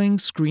scheduling,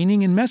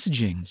 screening, and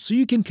messaging so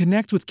you can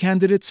connect with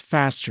candidates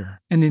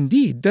faster. And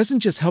Indeed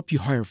doesn't just help you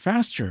hire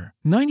faster.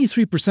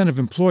 93% of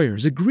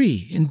employers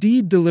agree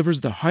Indeed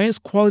delivers the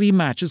highest quality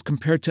matches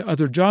compared to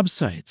other job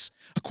sites,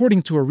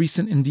 according to a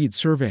recent Indeed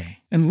survey.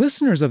 And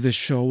listeners of this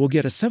show will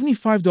get a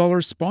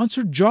 $75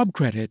 sponsored job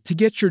credit to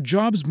get your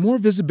jobs more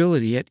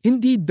visibility at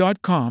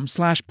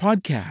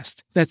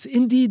Indeed.com/podcast. That's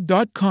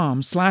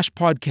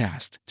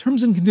Indeed.com/podcast.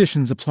 Terms and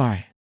conditions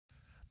apply.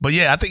 But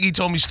yeah, I think he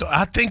told me.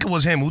 I think it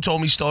was him who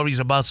told me stories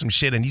about some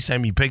shit, and he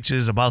sent me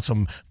pictures about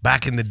some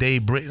back in the day.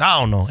 I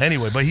don't know.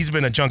 Anyway, but he's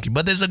been a junkie.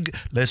 But there's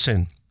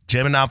listen,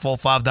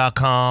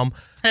 Gemini45.com.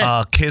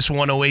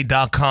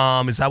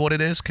 Kiss108.com. Is that what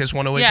it is?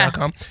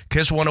 Kiss108.com? Yeah.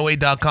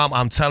 Kiss108.com.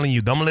 I'm telling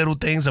you, them little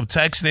things of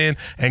texting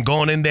and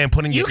going in there and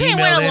putting your email in.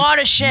 You can win a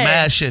lot of shit.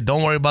 Mad shit.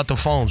 Don't worry about the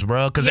phones,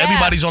 bro. Because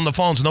everybody's on the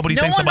phones. Nobody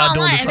thinks about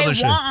doing this other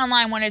shit. They want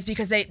online winners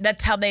because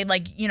that's how they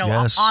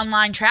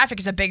online traffic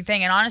is a big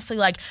thing. And honestly,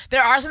 like,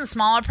 there are some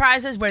smaller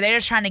prizes where they're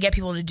just trying to get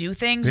people to do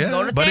things and go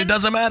to things. But it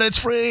doesn't matter. It's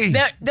free.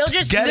 They'll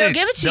give it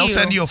to you. They'll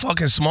send you a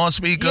fucking smart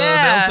speaker.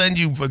 Yeah. They'll send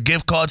you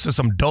gift cards to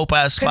some dope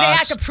ass spots. Because they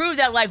have to prove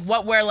that, like,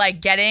 what we're, like,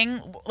 getting,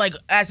 like,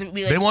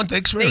 they want the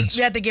experience.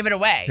 You have to give it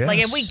away. Yes. Like,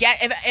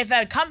 if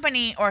a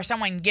company or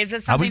someone gives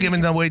us something. Are we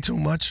giving away too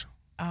much?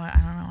 Oh, I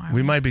don't know.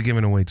 We might be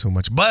giving away too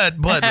much, but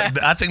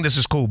I think this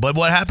is cool. But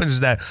what happens is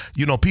that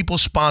people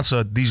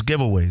sponsor these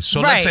giveaways. So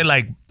let's say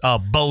like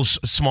Bose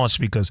smart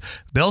speakers,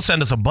 they'll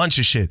send us a bunch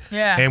of shit,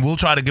 and we'll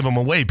try to give them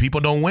away.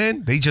 People don't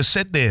win; they just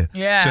sit there.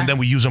 Yeah. So, and then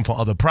we use them for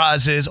other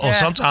prizes, or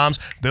sometimes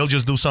they'll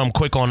just do something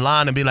quick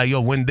online and be like,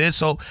 "Yo, win this."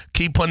 So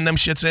keep putting them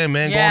shits in,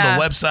 man. Go on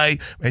the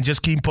website and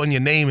just keep putting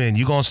your name in.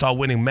 You're gonna start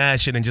winning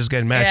mad shit and just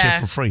getting mad shit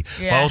for free.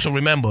 Yeah. But also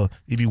remember,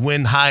 if you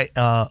win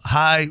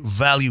high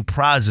value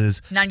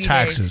prizes, 90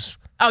 taxes. Days.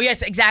 Oh,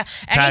 yes, exactly.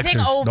 Taxes.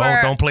 Anything over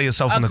don't play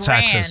yourself in the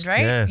taxes.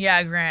 Right?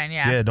 Yeah, $1,000,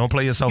 yeah. Yeah, don't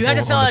play yourself on the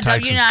taxes. You have to fill a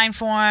W-9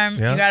 form.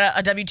 Yeah. You got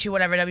a W-2,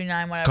 whatever,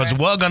 W-9, whatever. Because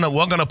we're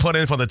gonna put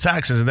in for the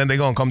taxes, and then they're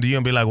going to come to you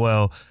and be like,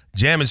 well,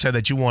 Jammin said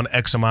that you want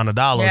X amount of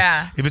dollars.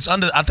 Yeah.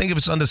 I think if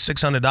it's under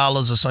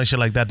 $600 or some shit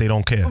like that, they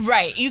don't care.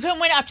 Right. You can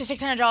win up to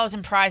 $600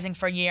 in prizing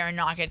for a year and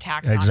not get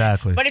taxed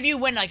Exactly. on it. But if you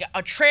win like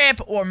a trip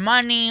or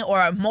money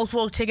or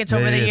multiple tickets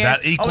over the years,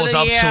 that equals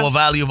up to a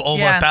value of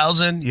over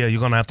 $1,000. Yeah,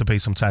 you're gonna have to pay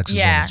some taxes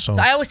on it. So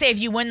I always say if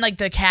you win like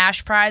the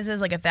cash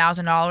prizes, like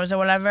 $1,000 or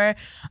whatever,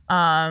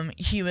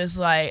 he was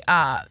like,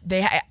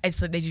 they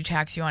do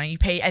tax you on it. You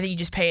pay. I think you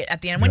just pay it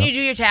at the end. When you do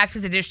your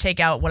taxes, they just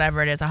take out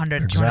whatever it is,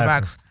 $100,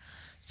 $200.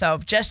 So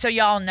just so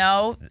y'all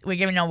know, we're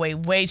giving away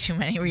way too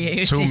many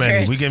secrets. Too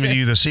many. We're giving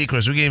you the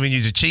secrets. We're giving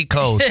you the cheat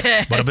codes.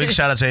 But a big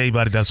shout out to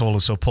everybody that's all the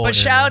support. But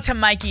shout out to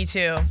Mikey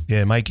too.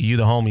 Yeah, Mikey, you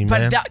the homie,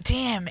 man. But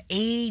damn,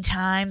 80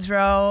 times,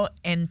 bro,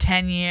 in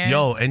 10 years.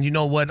 Yo, and you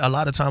know what? A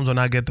lot of times when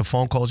I get the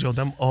phone calls,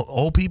 them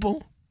old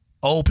people,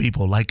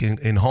 like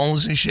in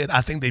homes and shit,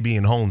 I think they be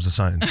in homes or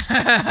something.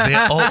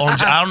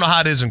 I don't know how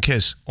it is in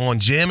Kiss. On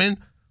jamming,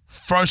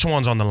 first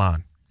one's on the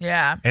line.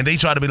 Yeah. And they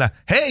try to be like,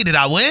 hey, did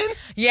I win?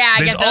 Yeah,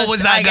 There's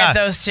always that guy. Get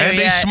those too. And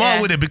they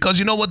smart with it because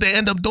you know what they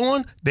end up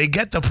doing? They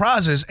get the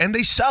prizes and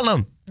they sell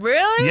them.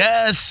 Really?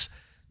 Yes.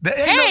 Did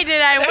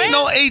I win? Ain't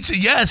no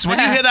 8. Yes, when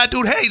you hear that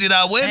dude, hey, did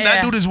I win? Yeah.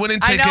 That dude is winning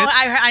tickets.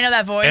 I know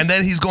that voice. And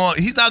then he's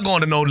not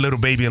going to no Little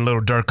Baby and Little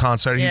Durk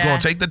concert. He's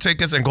going to take the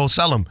tickets and go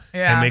sell them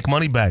and make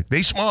money back.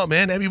 They smart,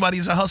 man.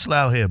 Everybody's a hustler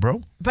out here,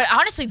 bro. But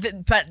honestly,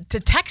 but to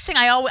texting,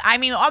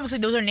 obviously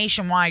those are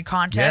nationwide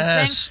contests.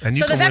 Yes, and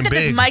you can win big. So the fact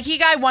that this Mikey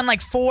guy won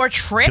like 4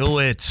 trips. Do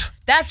it.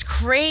 That's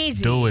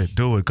crazy. Do it.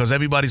 Because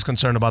everybody's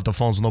concerned about the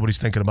phones. Nobody's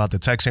thinking about the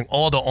texting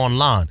or the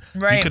online.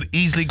 Right. You could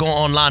easily go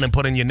online and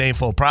put in your name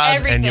for a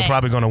prize, and you're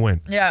probably going to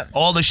win. Yeah.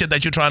 All the shit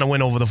that you're trying to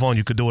win over the phone,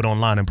 you could do it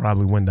online and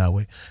probably win that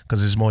way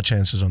because there's more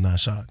chances on that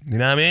side. You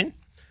know what I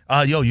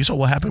mean? Yo, you saw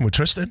what happened with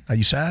Tristan? Are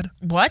you sad?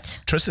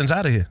 What? Tristan's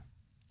out of here.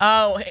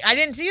 Oh, I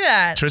didn't see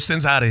that.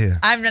 Tristan's out of here.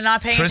 I'm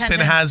not paying attention. Tristan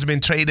has been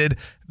traded.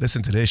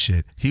 Listen to this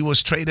shit. He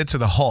was traded to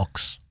the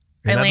Hawks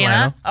in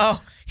Atlanta. Oh.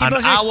 An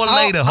hour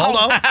later,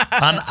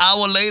 an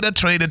hour later,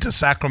 traded to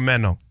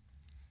Sacramento.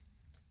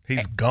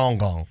 He's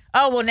gone.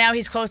 Oh, well, now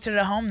he's closer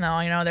to home, though.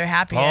 You know, they're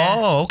happy.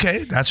 Oh,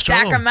 okay. That's true.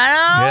 Sacramento?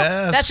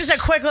 Yes. That's just a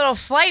quick little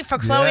flight for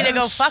Chloe to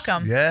go fuck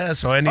him.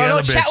 Yes, or any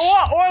other bitch.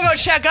 Or go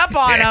check up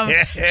on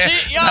him.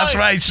 That's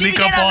right. Sneak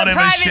up on him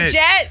and shit.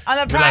 On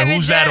the private jet.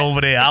 Who's that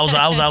over there? I was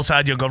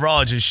outside your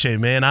garage and shit,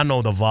 man. I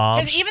know the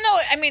vibes. Because even though,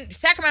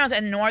 Sacramento's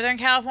in Northern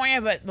California,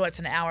 but it's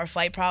an hour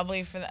flight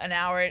probably for an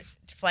hour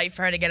flight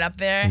for her to get up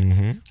there.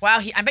 Mm-hmm. Wow,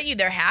 I bet you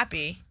they're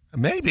happy.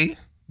 Maybe.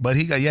 But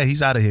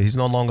he's out of here. He's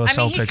no longer a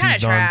Celtic. He's kind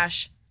of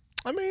trash.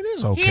 I mean,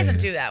 it's okay. He doesn't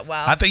do that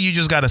well. I think you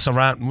just got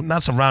to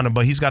not surround him,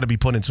 but he's got to be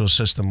put into a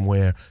system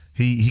where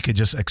he could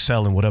just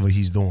excel in whatever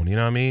he's doing. You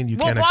know what I mean? You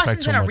can't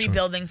expect too much. Boston's in a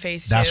rebuilding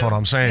phase too. That's what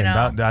I'm saying. You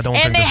know? I don't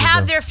think and they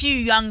have their few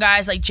young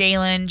guys like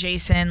Jalen,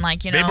 Jason,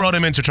 like, you know. They brought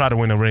him in to try to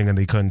win a ring and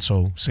they couldn't,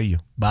 so see you.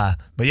 Bye.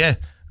 But yeah.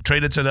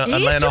 Traded to the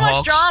Atlanta Hawks. He's too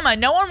much drama.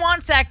 No one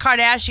wants that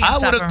Kardashian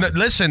stuff.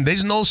 Listen,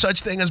 there's no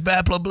such thing as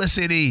bad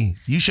publicity.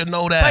 You should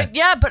know that.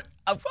 But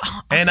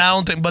And I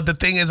don't think, but the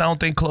thing is, I don't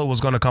think Chloe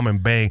was gonna come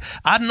and bang.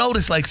 I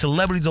noticed like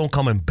celebrities don't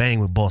come and bang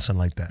with Boston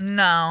like that.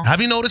 No. Have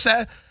you noticed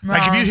that? No.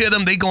 Like if you hear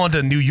them, they going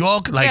to New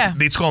York, like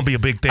it's gonna be a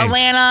big thing.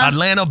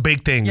 Atlanta,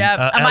 big thing.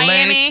 Yep.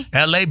 Miami.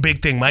 LA,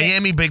 big thing.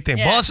 Miami, big thing.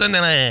 Yeah. Boston,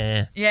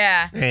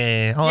 Yeah.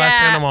 I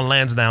seen them on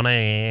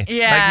Lansdowne.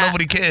 Yeah. Like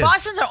nobody cares.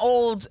 Boston's an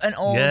old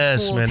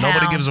yes, school man. town.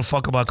 Nobody gives a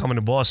fuck about coming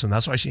to Boston.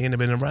 That's why she ain't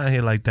been around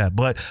here like that.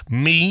 But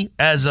me,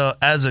 as a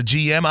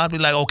GM, I'd be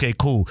like, okay,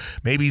 cool.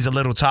 Maybe he's a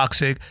little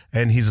toxic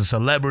and he's a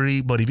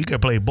celebrity, but if he can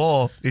play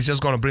ball, it's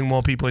just gonna bring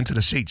more people into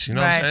the seats. You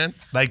know what I'm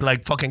saying?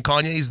 Like fucking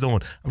Kanye's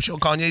doing. I'm sure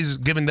Kanye's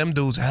giving them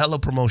dudes a hella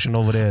promotion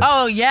over there.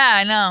 Oh yeah,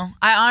 I know.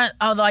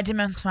 Although I did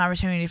miss my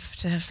opportunity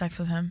to have sex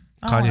with him.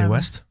 Kanye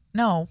West?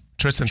 No.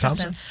 Tristan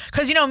Thompson?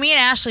 Because me and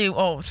Ashley.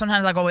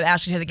 Sometimes I go with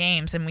Ashley to the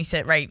games and we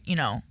sit right.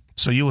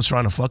 So you was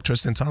trying to fuck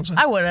Tristan Thompson?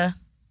 I woulda.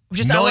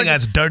 Knowing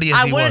as dirty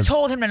as he was. I would have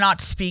told him to not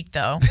speak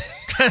though.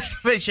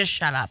 But just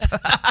shut up.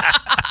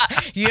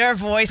 Your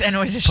voice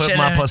annoys the shit. Put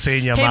my pussy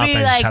in your mouth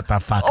and like, shut the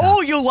fuck up.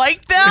 Oh, you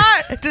like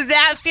that? Does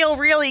that feel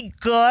really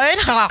good?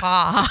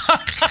 Why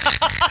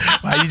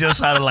you just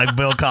sounded like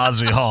Bill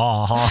Cosby? That's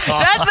how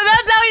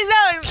he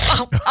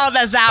sounds. Oh,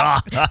 does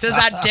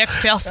that dick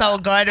feel so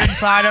good in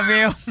front of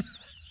you?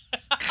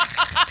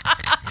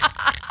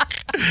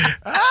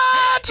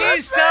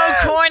 He's so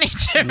corny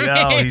to me.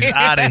 Yo, he's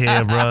out of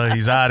here, bro.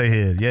 He's out of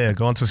here. Yeah,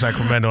 going to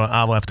Sacramento and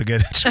I'll have to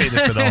get traded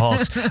to the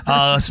Hawks.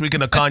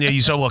 Speaking of Kanye,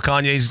 you saw what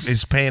Kanye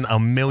is paying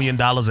 $1 million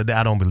a day.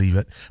 I don't believe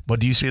it. But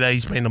do you see that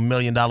he's paying $1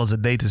 million a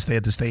day to stay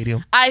at the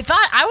stadium? I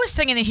was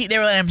thinking that they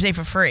were letting him stay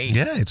for free.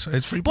 Yeah, it's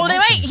free promotion.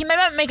 Well, he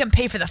might make him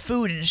pay for the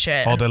food and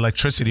shit. Or the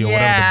electricity or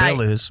whatever the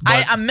bill is.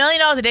 But $1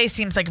 million a day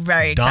seems like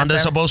very expensive.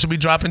 Donda's supposed to be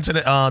dropping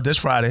to this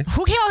Friday.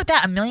 Who came up with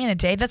that? $1 million a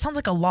day? That sounds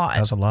like a lot.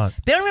 That's a lot.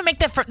 They don't even make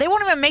that they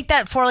won't even make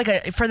that for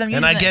for them.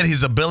 And I get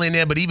he's a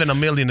billionaire, but even $1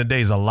 million a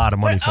day is a lot of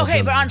money for a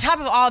billionaire. But on top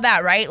of all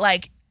that, right?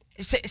 Like,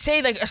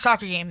 say like a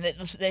soccer game.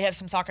 They have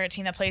some soccer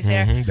team that plays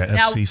there. The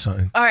FC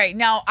something. All right.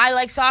 Now, I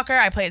like soccer.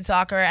 I played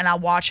soccer, and I'll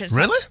watch it.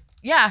 Really?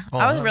 Yeah.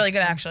 I was really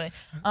good, actually.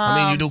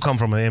 I mean, you do come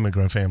from an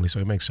immigrant family, so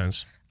it makes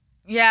sense.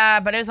 Yeah,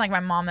 but it was like my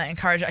mom that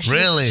encouraged it.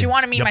 Really? She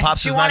wanted me to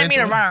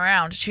run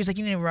around. She was like,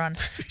 you need to run.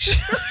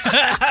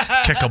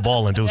 Kick a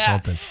ball and do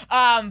something.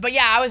 But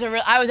yeah,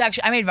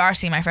 I made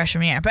varsity my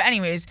freshman year. But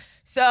anyways,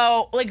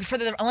 so like for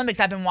the Olympics,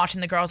 I've been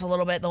watching the girls a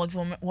little bit,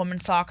 the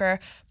women's soccer.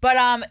 But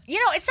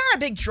it's not a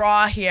big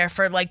draw here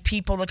for like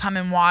people to come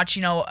and watch,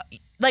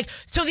 Like,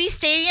 so these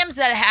stadiums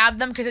that have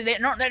them, because they're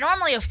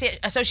normally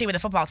associated with a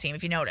football team,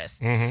 if you notice.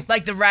 Mm-hmm.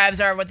 Like the Revs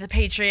are with the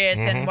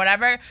Patriots and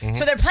whatever. Mm-hmm.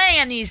 So they're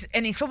playing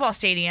in these football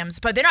stadiums,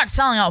 but they're not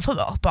selling out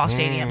football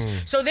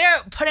stadiums. So they're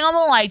putting on the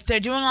lights, they're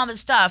doing all this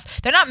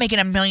stuff. They're not making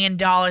 $1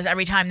 million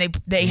every time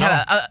they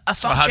have a function.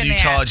 So how do you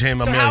charge him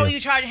 $1 million? How are you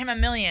charging him $1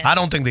 million? I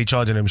don't think they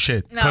charging him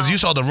shit. Because you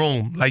saw the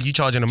room, like you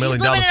charging $1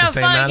 million to stay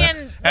in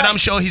that. And I'm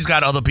sure he's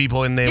got other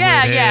people in there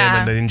with him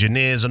and the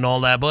engineers and all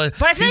that. But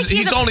I feel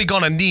he's only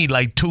going to need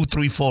like 2,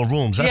 3, 4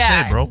 rooms.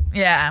 That's it, bro.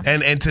 Yeah.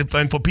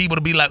 And for people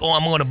to be like, oh,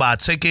 I'm going to buy a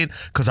ticket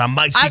because I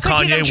might see Kanye walking. I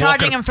could see them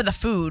charging him for the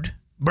food.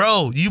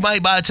 Bro, you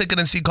might buy a ticket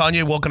and see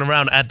Kanye walking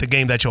around at the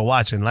game that you're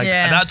watching. Like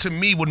that to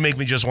me would make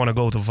me just want to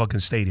go to the fucking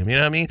stadium. You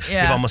know what I mean?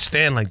 Yeah. If I'm a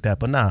stand like that.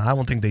 But nah, I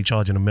don't think they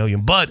charging $1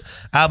 million. But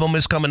album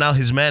is coming out.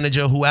 His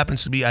manager, who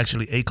happens to be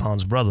actually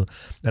Akon's brother,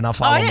 and I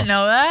follow him. I didn't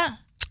know that.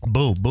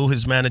 Boo,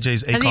 his manager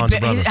is Akon's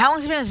brother. How long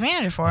has he been his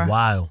manager for? A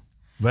while.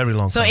 Very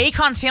long time. So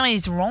Akon's family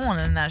is rolling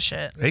in that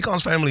shit.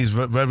 Akon's family is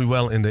very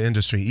well in the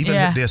industry.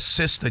 Even their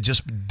sister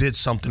just did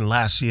something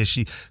last year.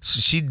 She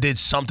did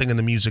something in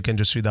the music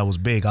industry that was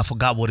big. I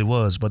forgot what it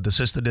was, but the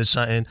sister did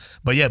something.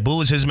 But yeah,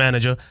 Boo is his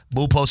manager.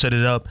 Boo posted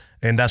it up,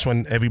 and that's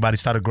when everybody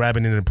started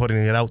grabbing it and putting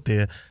it out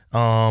there.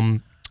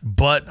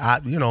 But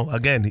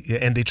again,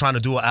 and they're trying to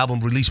do an album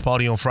release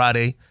party on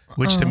Friday,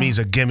 which to me is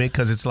a gimmick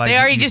because it's like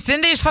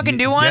didn't they just fucking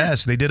do one?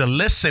 Yes, they did a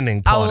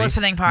listening party. Oh,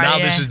 listening party. Now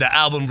this is the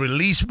album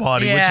release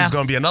party, which is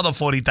going to be another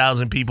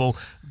 40,000 people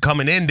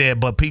coming in there.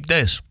 But peep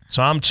this.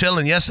 So I'm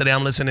chilling yesterday.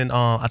 I'm listening.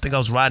 I think I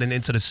was riding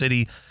into the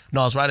city.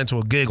 No, I was riding to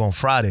a gig on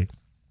Friday,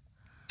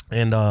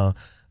 and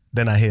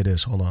then I hear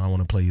this. Hold on, I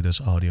want to play you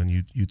this audio, and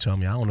you tell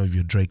me. I don't know if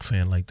you're a Drake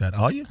fan like that.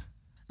 Are you?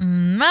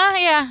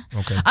 Yeah.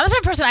 Okay. I'm the type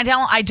of person,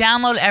 I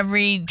download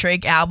every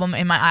Drake album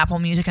in my Apple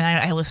Music, and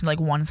I listen to like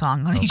one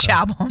song on each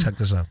album. Check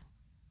this out.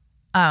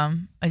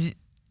 Is it?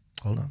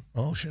 Hold on.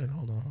 Oh shit.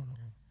 Hold on.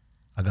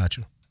 I got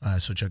you. All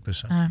right. So check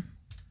this out.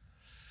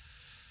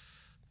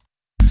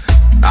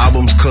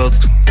 Album's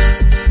cooked.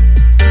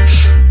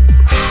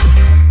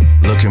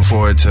 Looking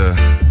forward to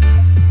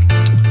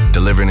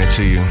delivering it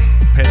to you.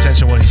 Pay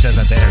attention to what he says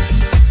at the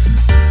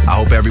end. I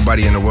hope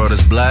everybody in the world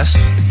is blessed.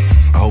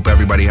 I hope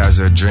everybody has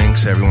their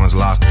drinks, everyone's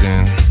locked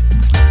in.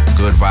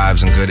 Good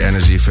vibes and good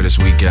energy for this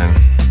weekend.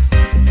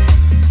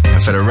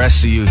 And for the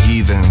rest of you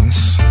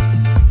heathens,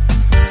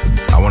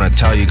 I want to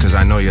tell you, because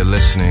I know you're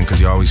listening,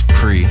 because you're always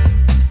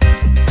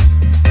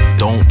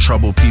don't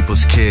trouble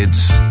people's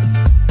kids.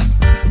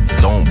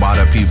 Don't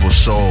bother people's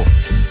soul.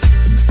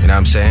 You know what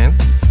I'm saying?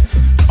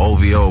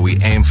 OVO, we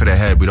aim for the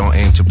head, we don't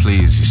aim to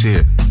please. You see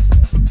it?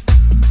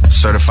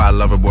 Certified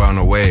lover boy on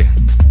the way.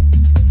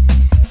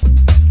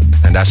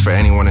 And that's for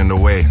anyone in the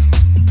way.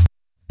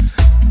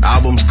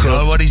 Albums cooked. You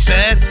know what he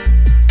said?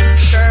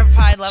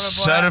 Certified lover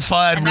boy.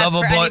 Certified and that's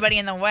lover for boy. Anybody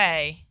in the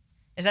way.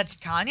 Is that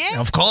Kanye?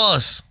 Of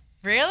course.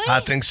 Really? I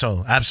think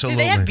so.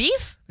 Absolutely. Do they have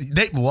beef?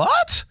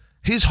 What?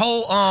 His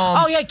whole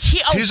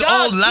his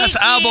old last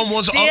album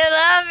was Do you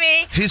love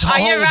me? His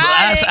whole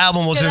last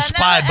album was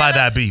inspired by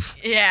that beef.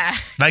 Yeah.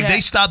 Like they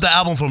stopped the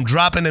album from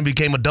dropping and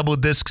became a double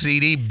disc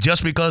CD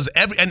just because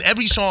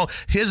every song.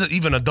 Here's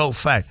even a dope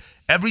fact.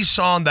 Every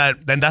song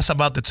that's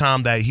about the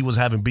time that he was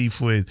having beef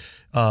with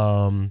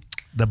the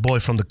boy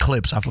from the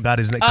Clips. I forgot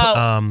his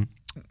name.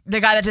 The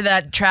guy that did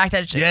that track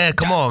that. Yeah,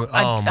 come on.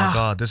 Oh my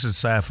God, this is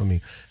sad for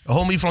me. A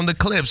homie from the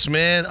Clips,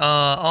 man.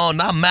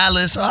 Not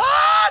Malice.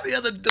 The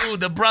other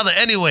dude, the brother.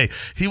 Anyway,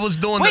 he was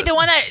doing. Wait, the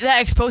one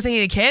that exposed that he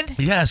had a kid?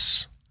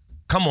 Yes.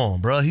 Come on,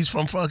 bro. He's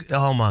from.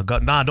 Oh my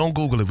God. Nah, don't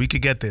Google it. We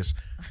could get this.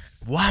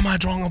 Why am I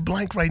drawing a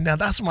blank right now?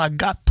 That's my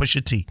God.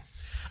 Pusha T.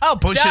 Oh,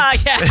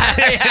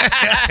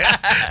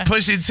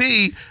 Pusha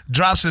T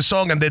drops his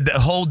song and did the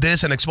whole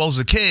diss and exposed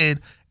the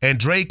kid. And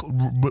Drake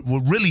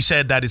really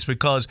said that it's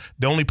because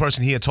the only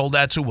person he had told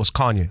that to was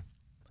Kanye.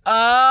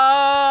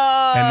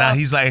 Oh. And now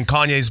he's like, and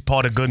Kanye's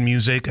part of Good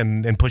Music,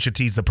 and Pusha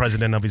T's the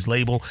president of his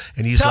label,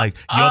 and he's like,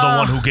 you're the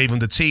one who gave him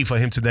the tea for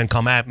him to then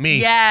come at me.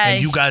 Yeah.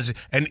 And you guys,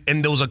 and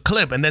there was a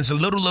clip, and then some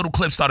little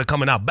clips started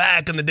coming out.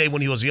 Back in the day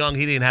when he was young,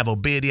 he didn't have a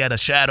beard, he had a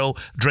shadow.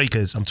 Drake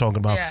is, I'm talking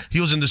about. Yeah. He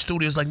was in the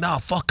studio, it's like, nah,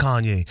 fuck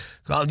Kanye.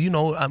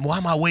 Why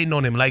am I waiting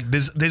on him? Like,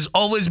 there's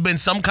always been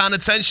some kind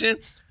of tension.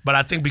 But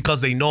I think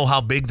because they know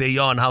how big they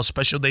are and how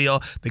special they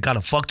are, they kind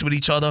of fucked with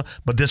each other.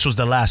 But this was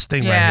the last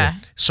thing right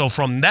here. So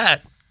from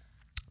that,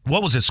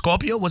 what was it,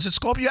 Scorpio? Was it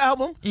Scorpio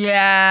album?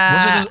 Yeah.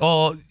 Was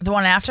it the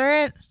one after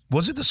it?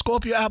 Was it the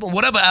Scorpio album?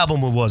 Whatever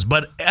album it was.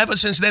 But ever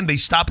since then, they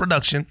stopped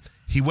production.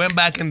 He went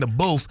back in the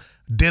booth,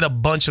 did a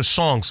bunch of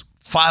songs,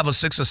 5 or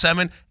 6 or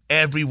 7.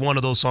 Every one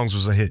of those songs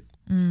was a hit.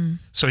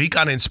 So he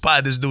kind of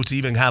inspired this dude to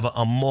even have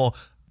a more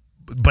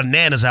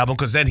Bananas album,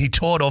 because then he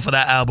toured off of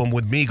that album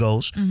with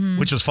Migos,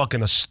 which was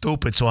fucking a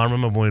stupid tour. I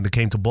remember when it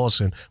came to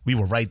Boston, we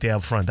were right there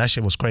up front. That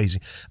shit was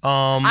crazy.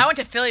 I went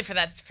to Philly for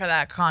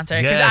that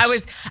concert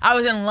because I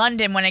was in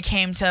London when it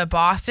came to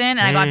Boston,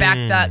 and I got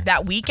back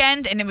that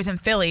weekend, and it was in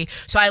Philly.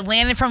 So I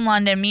landed from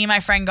London. Me and my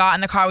friend got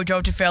in the car. We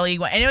drove to Philly,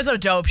 and it was a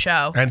dope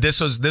show. And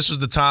this was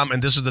the time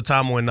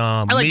when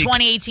like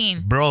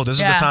 2018, bro. This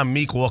is the time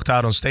Meek walked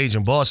out on stage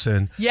in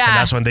Boston. Yeah, and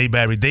that's when they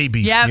buried they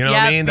beef. You know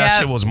what I mean? That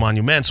shit was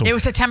monumental. It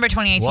was September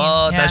 2018.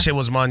 What? That shit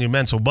was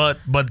monumental. But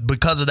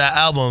because of that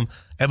album,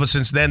 ever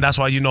since then, that's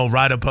why,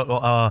 right up,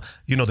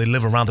 they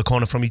live around the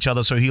corner from each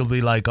other. So he'll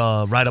be like,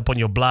 right up on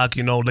your block,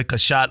 lick a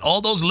shot. All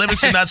those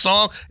lyrics in that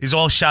song is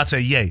all shots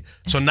at Ye.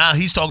 So now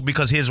he's talking,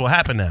 because here's what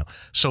happened now.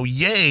 So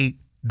Ye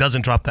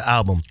doesn't drop the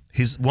album.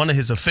 One of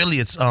his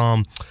affiliates,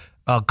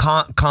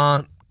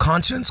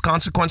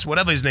 Consequence,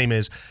 whatever his name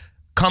is,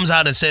 comes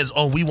out and says,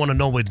 "Oh, we want to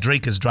know what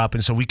Drake is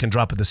dropping so we can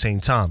drop at the same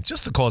time,"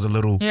 just to cause a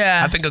little,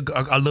 I think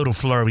a little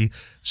flurry.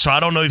 So I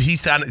don't know if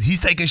he's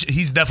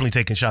definitely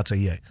taking shots at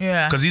Ye.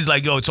 Yeah, because he's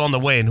like, yo, it's on the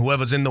way, and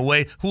whoever's in the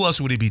way, who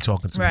else would he be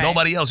talking to? Right.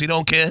 Nobody else. He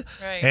don't care.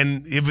 Right.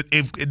 And if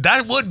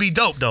that would be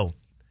dope though,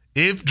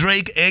 if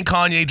Drake and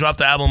Kanye dropped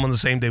the album on the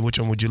same day, which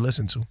one would you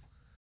listen to?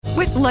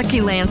 With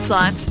Lucky Land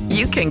Slots,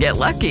 you can get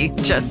lucky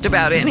just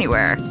about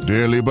anywhere.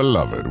 Dearly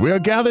beloved, we are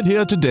gathered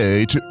here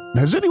today to.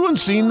 Has anyone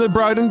seen the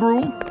bride and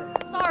groom?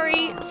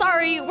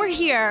 Sorry, we're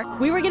here.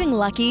 We were getting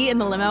lucky in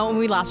the limo and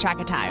we lost track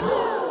of time.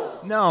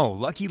 No,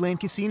 Lucky Land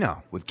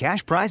Casino, with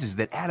cash prizes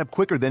that add up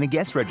quicker than a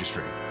guest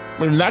registry.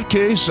 In that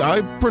case,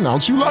 I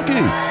pronounce you lucky.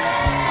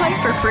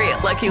 Play for free at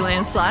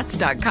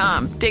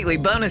LuckyLandSlots.com. Daily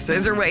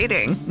bonuses are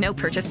waiting. No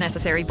purchase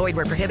necessary. Void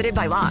where prohibited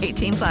by law.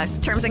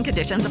 18+. Terms and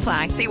conditions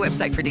apply. See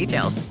website for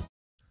details.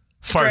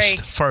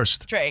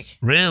 First. Drake.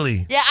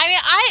 Really? Yeah, I mean,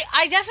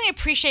 I definitely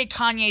appreciate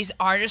Kanye's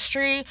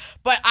artistry,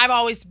 but I've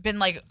always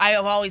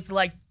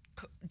liked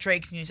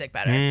Drake's music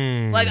better.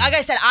 Like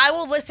I said, I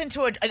will listen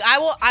to it.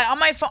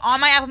 On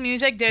my Apple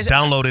Music. There's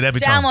download it every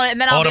time. Download it,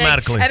 and then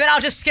automatically. and then I'll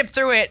just skip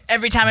through it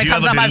every time it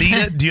comes on my.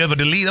 Do you ever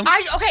delete them?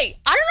 I don't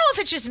know if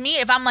it's just me,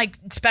 if I'm like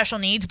special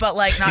needs, but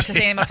like not to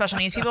say anything about special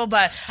needs people,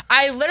 but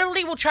I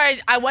literally will try.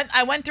 I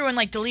went through and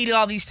like deleted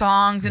all these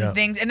songs and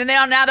things, and then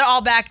now they're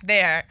all back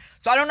there.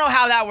 So I don't know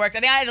how that works. I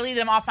think I deleted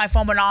them off my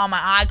phone, but not on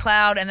my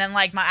iCloud, and then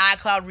like my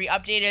iCloud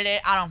re-updated it.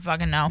 I don't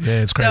fucking know.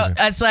 Yeah, it's crazy.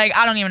 So it's like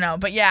I don't even know,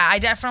 but yeah, I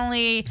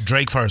definitely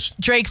Drake first.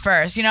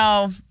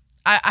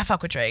 I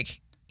fuck with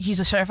Drake. He's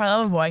a certified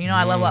lover boy.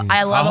 I love a lover boy.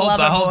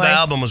 I hope the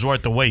album was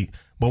worth the wait.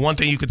 But one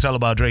thing you can tell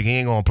about Drake, he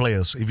ain't gonna play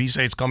us. If he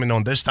say it's coming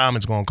on this time,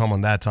 it's gonna come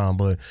on that time.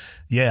 But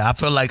yeah,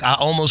 I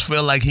almost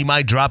feel like he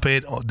might drop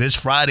it this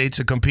Friday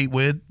to compete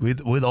with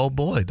Old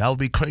Boy. That would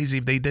be crazy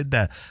if they did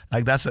that.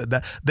 Like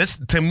this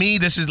to me,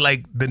 this is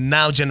like the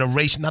now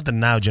generation, not the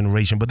now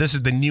generation, but this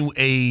is the new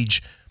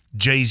age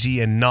Jay-Z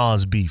and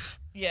Nas beef.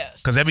 Yes.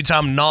 Because every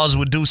time Nas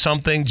would do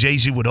something,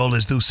 Jay-Z would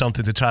always do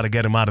something to try to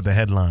get him out of the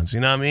headlines. You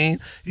know what I mean?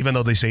 Even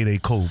though they say they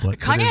cool, but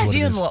Kanye has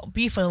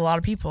beef with a lot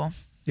of people.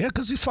 Yeah,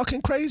 because he's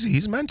fucking crazy.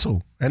 He's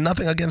mental. And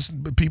nothing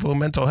against people with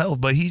mental health,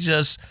 but he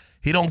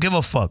don't give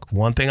a fuck.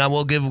 One thing I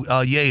will give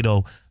Ye,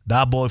 though,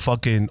 that boy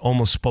fucking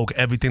almost spoke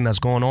everything that's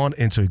going on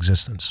into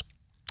existence.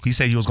 He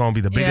said he was going to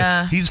be the biggest.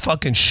 Yeah. He's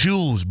fucking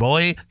shoes,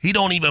 boy. He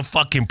don't even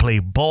fucking play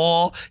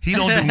ball. He's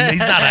not an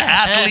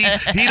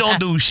athlete. He don't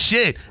do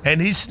shit. And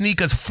his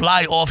sneakers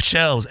fly off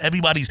shelves.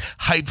 Everybody's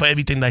hyped for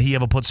everything that he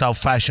ever puts out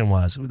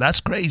fashion-wise.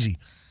 That's crazy.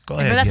 Go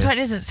ahead. But that's what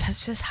it is.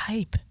 It's just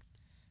hype.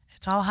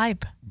 It's all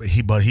hype.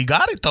 But he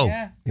got it, though.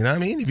 Yeah. You know what I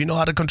mean? If you know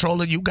how to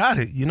control it, you got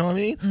it. You know what I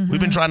mean? Mm-hmm. We've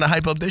been trying to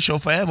hype up this show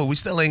forever. We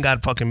still ain't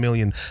got fucking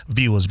million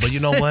viewers. But you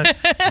know what?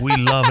 We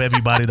love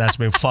everybody that's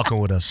been fucking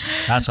with us.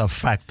 That's a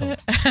fact, though.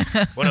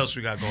 What else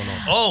we got going on?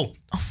 Oh,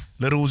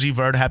 Little Uzi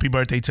Vert, happy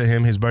birthday to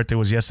him. His birthday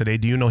was yesterday.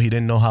 Do you know he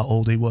didn't know how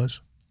old he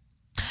was?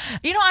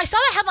 You know, I saw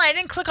that headline. I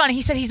didn't click on it.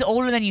 He said he's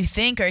older than you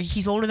think, or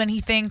he's older than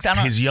he thinks. I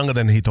don't. He's younger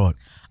than he thought.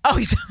 Oh,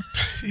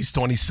 he's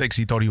 26.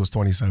 He thought he was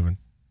 27.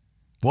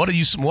 What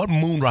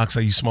moon rocks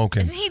are you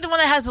smoking? Isn't he the one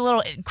that has the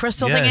little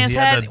crystal thing in his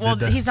head?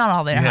 He's not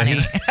all there, honey.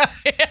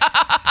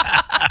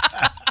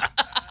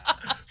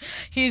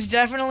 He's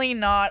definitely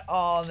not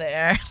all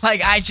there.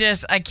 Like, I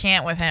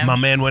can't with him. My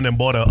man went and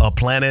bought a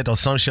planet or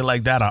some shit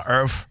like that, a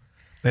Earth.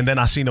 And then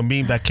I seen a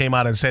meme that came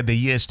out and said the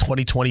year is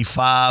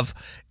 2025.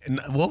 And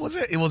what was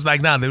it? It was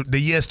like, the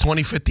year is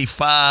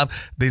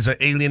 2055. There's an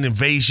alien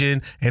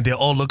invasion, and they're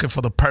all looking for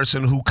the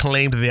person who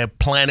claimed their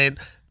planet,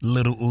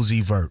 Little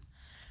Uzi Vert.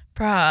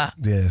 Bruh.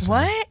 Yes.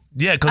 What?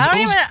 Yeah, because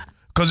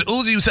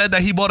Uzi said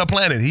that he bought a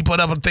planet. He put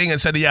up a thing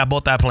and said, yeah, I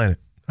bought that planet.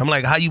 I'm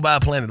like, how you buy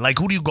a planet? Like,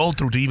 who do you go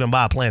through to even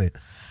buy a planet?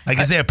 Like,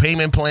 is there a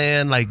payment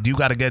plan? Like, do you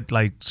got to get,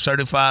 like,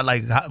 certified?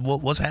 Like,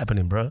 what's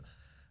happening, bro?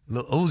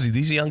 Look, Uzi,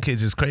 these young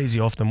kids is crazy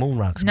off the moon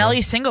rocks.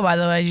 Nelly's single, by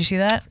the way. Did you see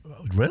that?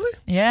 Really?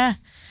 Yeah.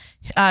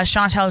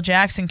 Chantel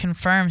Jackson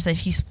confirms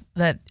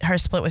that her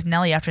split with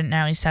Nelly after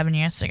nearly 7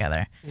 years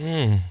together.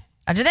 They're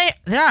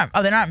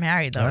not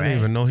married, though, I didn't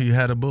even know he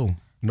had a boo.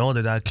 Nor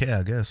did I care,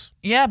 I guess.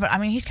 Yeah, but I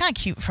mean, he's kind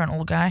of cute for an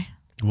old guy.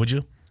 Would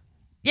you?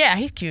 Yeah,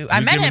 he's cute. I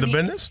met him. The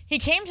business? He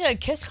came to a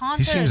Kiss concert.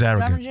 He seems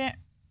arrogant.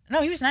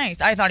 No, he was nice.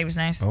 I thought he was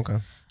nice. Okay.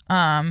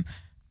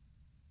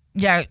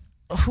 Yeah.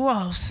 Who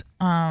else?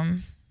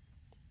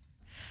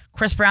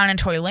 Chris Brown and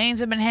Tory Lanez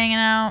have been hanging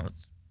out.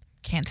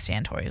 Can't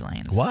stand Tory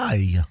Lanez. Why?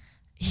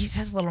 He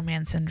has little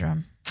man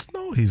syndrome.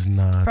 No, he's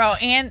not. Bro,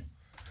 and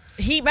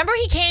remember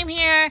he came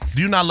here.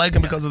 Do you not like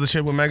him because of the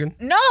shit with Megan?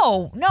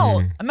 No.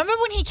 Remember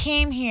when he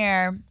came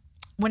here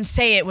when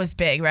Say It was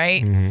big,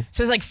 right? Mm-hmm.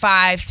 So it was like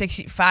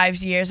 5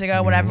 years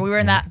ago, whatever. We were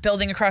in that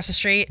building across the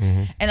street,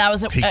 and I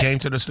was. He came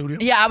to the studio.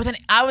 Yeah,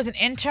 I was an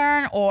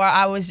intern, or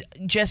I was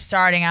just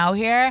starting out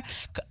here,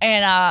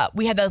 and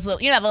we had those little,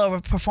 that little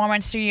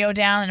performance studio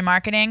down in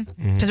marketing.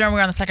 Because remember we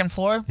were on the second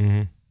floor,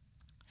 and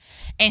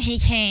he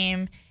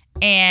came.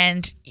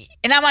 And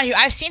I'm mind you,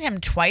 I've seen him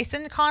twice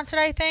in concert,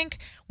 I think.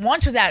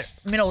 Once was at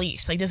Middle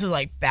East. Like, this was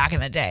like back in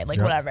the day, like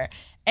whatever.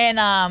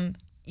 And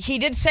he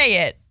did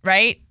Say It,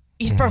 right?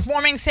 He's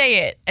performing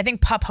Say It. I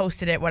think Pup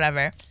hosted it,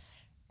 whatever.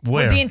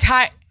 Where? The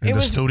entire in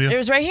the studio? It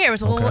was right here. It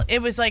was a little.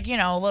 It was like,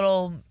 a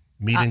little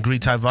meet and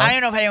greet type vibe. I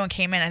don't know if anyone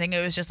came in. I think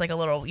it was just like a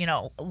little,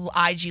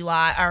 IG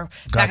live or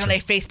back in the day,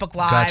 Facebook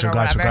Live or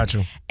whatever.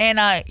 Gotcha.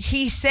 And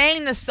he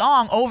sang the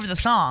song over the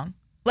song.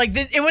 Like,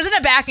 it wasn't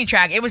a backing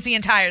track. It was the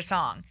entire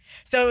song.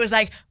 So it was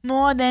like,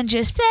 more than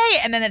just say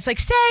it. And then it's like,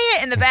 say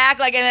it in the back.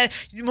 Like, and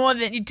then more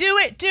than you do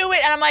it.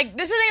 And I'm like,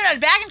 this isn't even a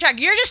backing track.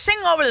 You're just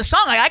singing over the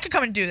song. Like, I could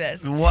come and do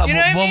this. What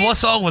mean? What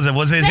song was it?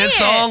 Was it his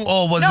song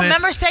or was it?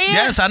 Remember Say It?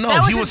 Yes, I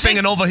know. He was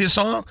singing over his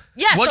song?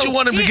 Yeah. What, you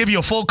want him to give you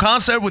a full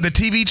concert with the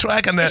TV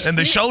track and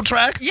the show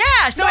track? Yeah.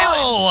 So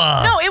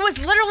it was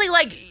literally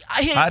like,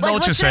 I know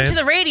what you're saying. Listening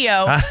to the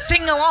radio,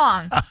 singing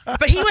along.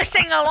 But he was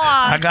singing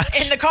along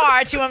in the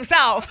car to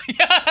himself.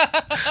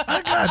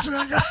 I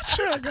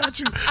got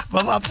you.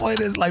 But my point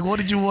is, like, what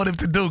did you want him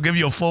to do? Give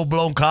you a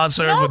full-blown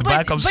concert with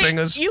backup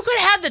singers? You could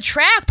have the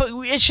track, but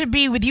it should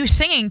be with you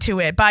singing to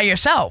it by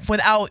yourself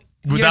without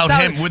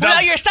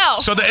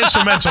yourself. So the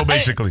instrumental,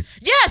 basically.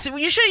 Yes,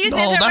 you should use the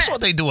instrumental. No, that's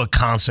what they do at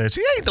concerts.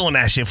 He ain't doing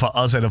that shit for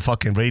us at a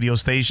fucking radio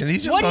station.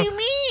 What do you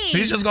mean?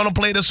 He's just gonna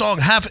play the song.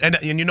 And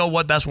you know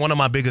what? That's one of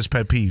my biggest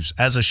pet peeves.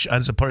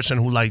 As a person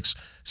who likes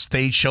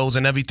stage shows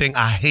and everything,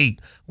 I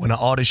hate when an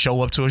artist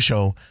show up to a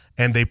show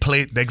and they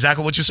play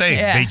exactly what you're saying.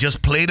 Yeah. They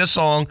just play the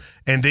song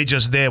and they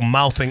just there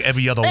mouthing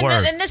every other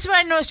word. And this is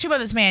what I noticed too about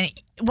this man.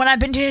 When I've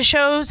been to his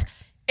shows,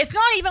 it's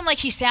not even like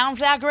he sounds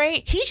that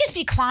great. He just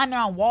be climbing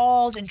on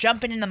walls and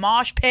jumping in the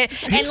mosh pit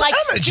and like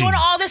doing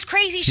all this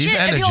crazy shit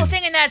and the whole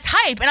thing, and that's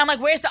hype. And I'm like,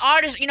 where's the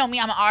artist? You know me,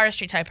 I'm an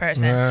artistry type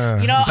person.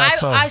 Yeah,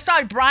 I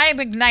saw Brian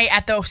McKnight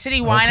at the City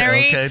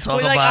Winery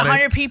with like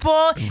 100 people,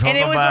 and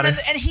it was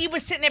and he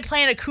was sitting there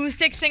playing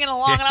acoustic, singing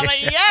along, and I'm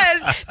like,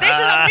 yes, this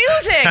is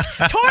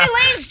music. Tory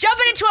Lanez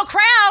jumping into a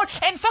crowd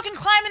and fucking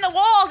climbing the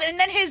walls, and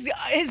then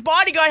his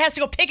bodyguard has to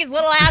go pick his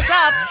little ass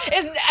up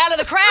out of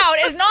the crowd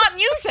is not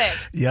music.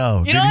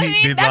 Yo. You know what I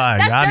mean?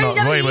 I know.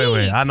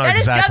 Wait. I know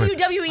exactly.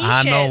 That is WWE shit.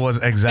 I know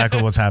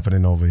exactly what's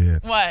happening over here.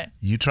 What?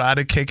 You try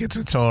to kick it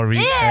to Tori.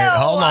 Ew,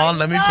 Hold on,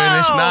 let me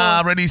finish. Nah,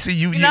 I already see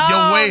you.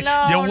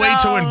 You're way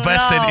too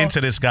invested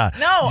into this guy.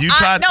 No, you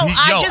tried.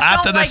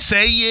 After the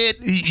say it,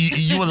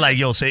 you were like,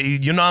 yo, say.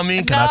 You know what I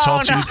mean? Can I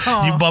talk to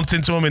you? You bumped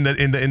into him in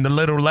the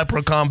little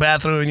leprechaun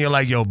bathroom, and you're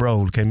like, yo,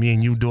 bro, can me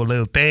and you do a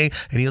little thing?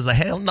 And he was like,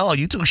 hell no,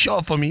 you too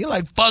short for me. You're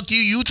like, fuck you,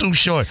 you too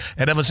short.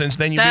 And ever since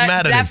then, you've been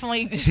mad at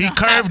him. He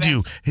curved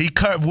you.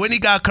 When he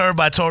got curved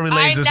by Tory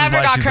Lanez, this is why she's upset. I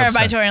never got curved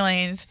by Tory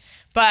Lanez,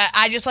 but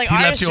I just like he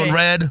left you on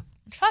red.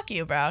 Fuck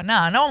you, bro.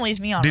 No one leaves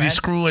me on red. Did he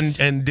screw and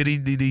did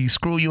he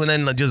screw you and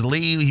then just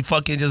leave? He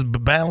fucking just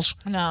bounce?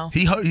 No.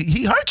 He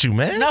hurt you,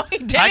 man. No, he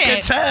didn't. I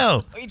can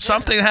tell.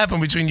 Something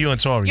happened between you and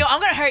Tory. Yo, I'm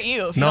gonna hurt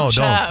you. If you don't.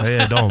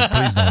 Yeah, don't.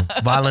 Please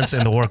don't. Violence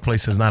in the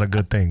workplace is not a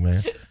good thing,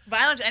 man.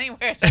 Violence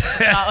anywhere is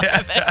not a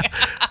good thing.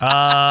 All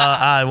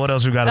right, what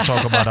else we got to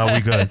talk about? Are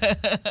we good?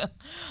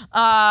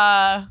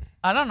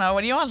 I don't know.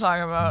 What do you want to talk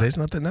about? There's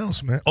nothing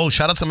else, man. Oh,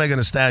 shout out to Megan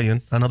Thee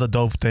Stallion. Another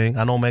dope thing.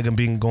 I know Megan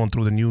been going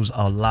through the news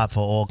a lot for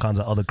all kinds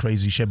of other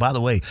crazy shit. By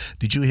the way,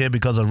 did you hear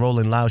because of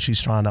Rolling Loud,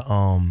 she's trying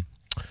to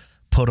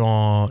put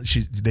on,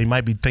 they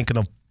might be thinking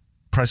of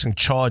pressing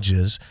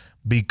charges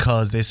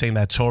because they're saying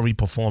that Tory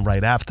performed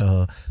right after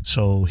her,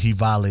 so he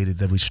violated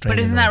the restraining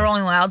order. But isn't that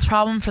Rolling Loud's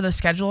problem for the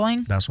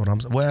scheduling? That's what I'm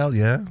saying. Well,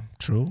 yeah,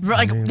 true.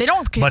 Like, they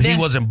don't... But he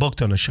wasn't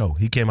booked on the show.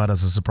 He came out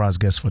as a surprise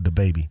guest for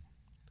DaBaby.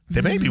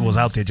 DaBaby was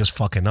out there just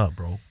fucking up,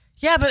 bro.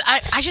 Yeah, but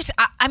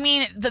I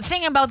mean, the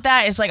thing about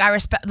that is, like, I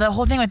respect the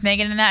whole thing with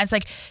Megan and that. It's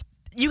like,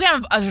 you can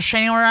have a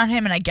restraining order on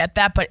him, and I get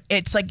that, but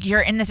it's like you're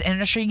in this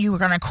industry, you were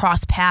gonna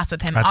cross paths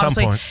with him. At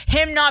Obviously, some point.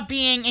 him not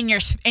being in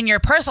your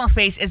personal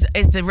space is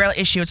the real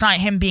issue. It's not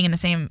him being in the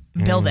same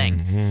building.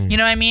 Mm-hmm. You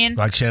know what I mean?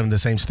 Like sharing the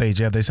same stage.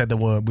 Yeah, they said they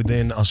were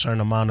within a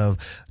certain amount of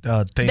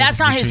things. That's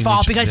not his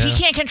fault because he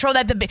can't control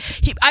that.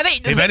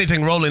 If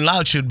anything, Rolling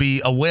Loud should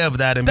be aware of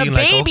that and the being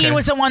like, okay. DaBaby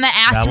was the one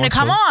that asked him to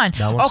come on.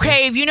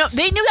 Okay, if you know,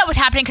 they knew that was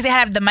happening because they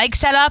had the mic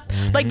set up.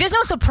 Mm-hmm. Like, there's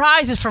no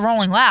surprises for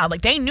Rolling Loud.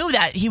 Like, they knew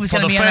that he was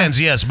going to be for the fans,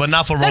 yes, but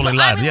not for Rolling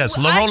Loud. Yes,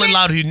 Rolling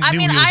Loud, he knew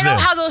he was there. I know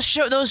how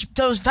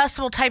those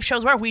festival type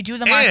shows work. We do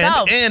them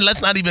ourselves. And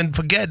let's not even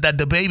forget that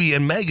DaBaby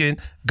and Megan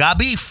got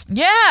beef.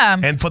 Yeah.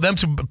 And for them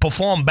to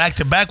perform back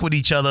to back with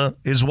each other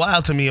is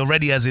wild to me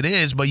already as it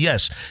is. But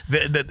yes,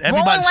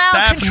 everybody's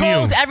staff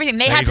controls everything.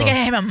 They had to get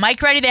him a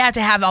mic ready. They had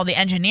to have all the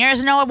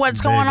engineers know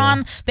what's going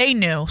on. They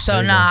knew. So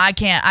I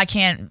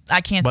can't.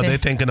 But they're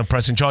thinking of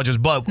pressing charges.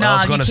 But no, I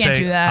was gonna say,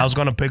 do that. I was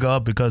gonna pick her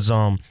up because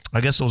I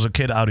guess there was a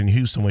kid out in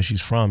Houston where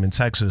she's from in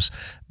Texas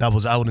that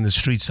was out in the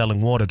street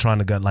selling water, trying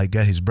to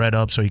get his bread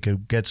up so he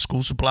could get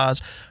school supplies.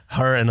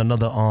 Her and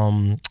another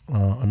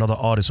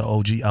artist, an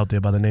OG out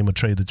there by the name of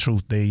Trey the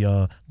Truth.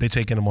 They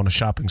taking him on a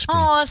shopping spree.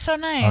 Oh, that's so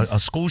nice.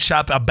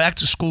 A back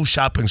to school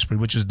shopping spree,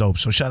 which is dope.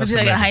 So shout out to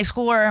like in high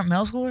school or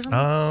middle school or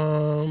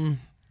something?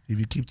 If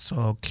you keep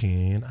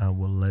talking, I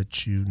will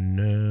let you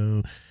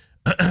know.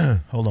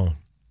 Hold on.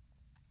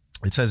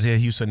 It says here,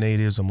 Houston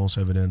natives are most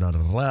evident.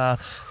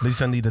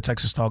 Recently, the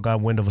Texas Star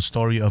got wind of a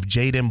story of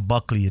Jaden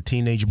Buckley, a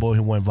teenage boy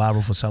who went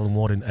viral for selling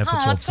water in an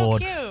effort to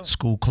afford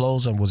school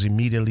clothes and was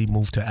immediately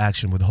moved to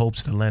action with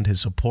hopes to lend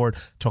his support.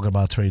 Talking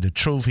about Trey the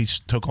Truth, he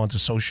took onto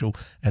social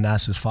and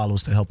asked his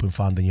followers to help him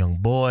find the young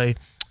boy.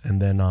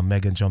 And then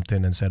Megan jumped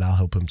in and said, I'll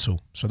help him too.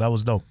 So that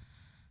was dope.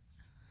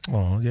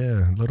 Oh,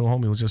 yeah. Little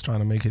homie was just trying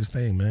to make his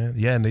thing, man.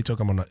 Yeah, and they took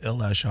him on an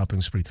ill-ass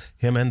shopping spree.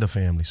 Him and the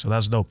family. So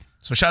that's dope.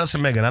 So shout out to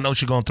Megan. I know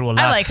she's going through a lot.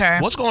 I like her.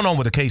 What's going on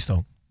with the case,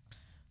 though?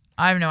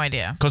 I have no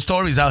idea. Because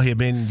Tory's out here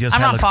being just...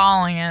 I'm not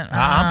following it.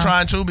 I'm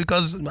trying to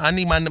because I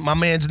need my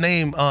man's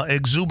name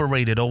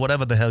exuberated or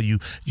whatever the hell you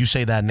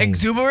say that name.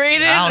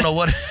 Exuberated? I don't know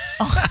what...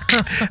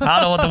 I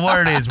don't know what the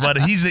word is,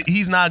 but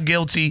he's not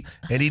guilty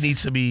and he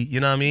needs to be, you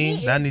know what I mean?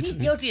 He's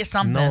guilty of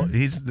something. No,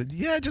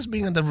 just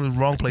being in the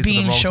wrong place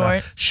being at the wrong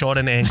time. Short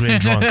and angry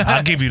and drunk.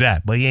 I'll give you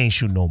that, but he ain't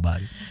shooting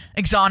nobody.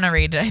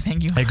 Exonerated, I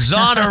think you.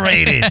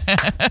 Exonerated.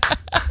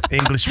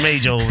 English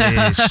major over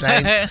here.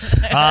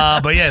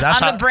 But yeah, that's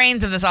I'm the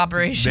brains of this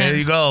operation. There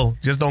you go.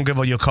 Just don't give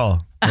her your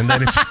car, and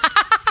then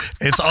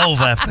it's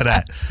over after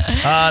that.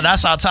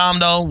 That's our time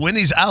though.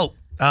 Winnie's out.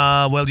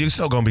 Well, you're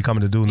still gonna be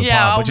coming to do the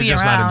pod, but you're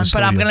just not in the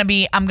studio.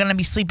 But I'm gonna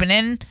be sleeping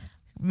in,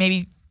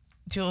 maybe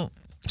till.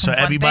 So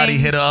everybody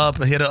hit her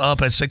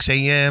up at 6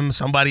 a.m.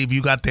 Somebody, if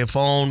you got their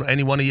phone,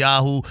 any one of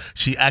y'all who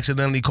she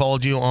accidentally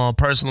called you on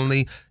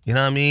personally, you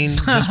know what I mean?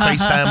 Just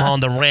FaceTime her on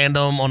the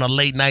random, on a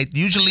late night.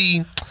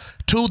 Usually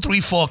 2,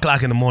 3, 4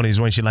 o'clock in the morning is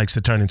when she likes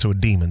to turn into a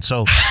demon.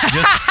 So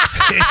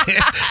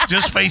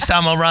just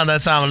FaceTime her around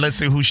that time and let's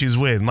see who she's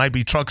with. Might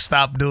be Truck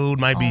Stop Dude,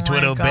 might be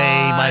Twitter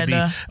Bae, might be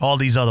all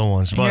these other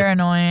ones. But you're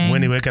annoying.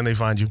 Winnie, where can they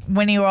find you?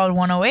 Winnie World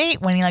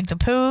 108, Winnie Like the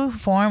Pooh,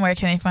 Forum, where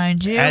can they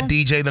find you? At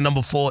DJ, the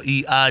number 4,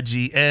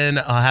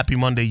 EIGN. Happy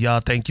Monday, y'all.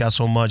 Thank y'all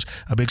so much.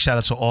 A big shout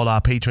out to all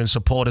our Patreon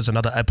supporters.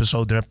 Another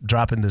episode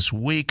dropping this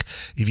week.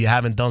 If you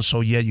haven't done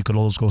so yet, you can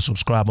always go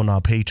subscribe on our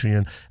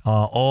Patreon.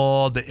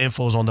 All the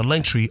info is on the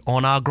link tree on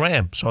on our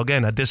gram. So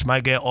again, this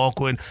might get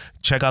awkward.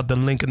 Check out the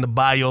link in the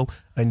bio,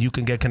 and you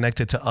can get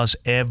connected to us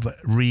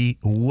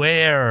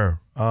everywhere.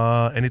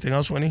 Anything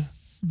else, Winnie?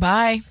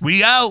 Bye.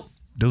 We out.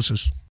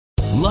 Deuces.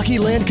 Lucky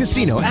Land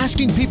Casino,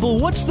 asking people,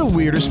 what's the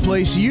weirdest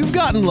place you've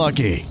gotten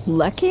lucky?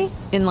 Lucky?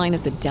 In line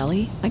at the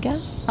deli, I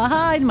guess?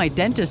 Aha, in my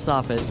dentist's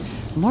office.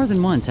 More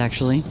than once,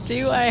 actually.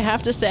 Do I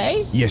have to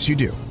say? Yes, you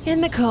do. In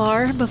the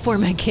car before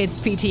my kids'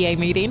 PTA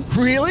meeting.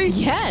 Really?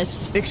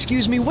 Yes.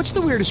 Excuse me, what's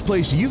the weirdest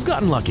place you've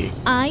gotten lucky?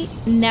 I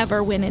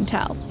never win and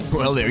tell.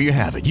 Well, there you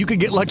have it. You can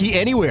get lucky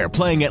anywhere,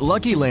 playing at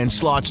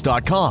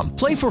LuckyLandSlots.com.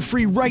 Play for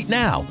free right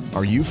now.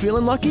 Are you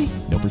feeling lucky?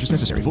 No purchase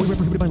necessary. Void where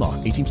prohibited by law.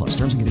 18+.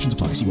 Terms and conditions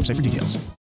apply. See website for details.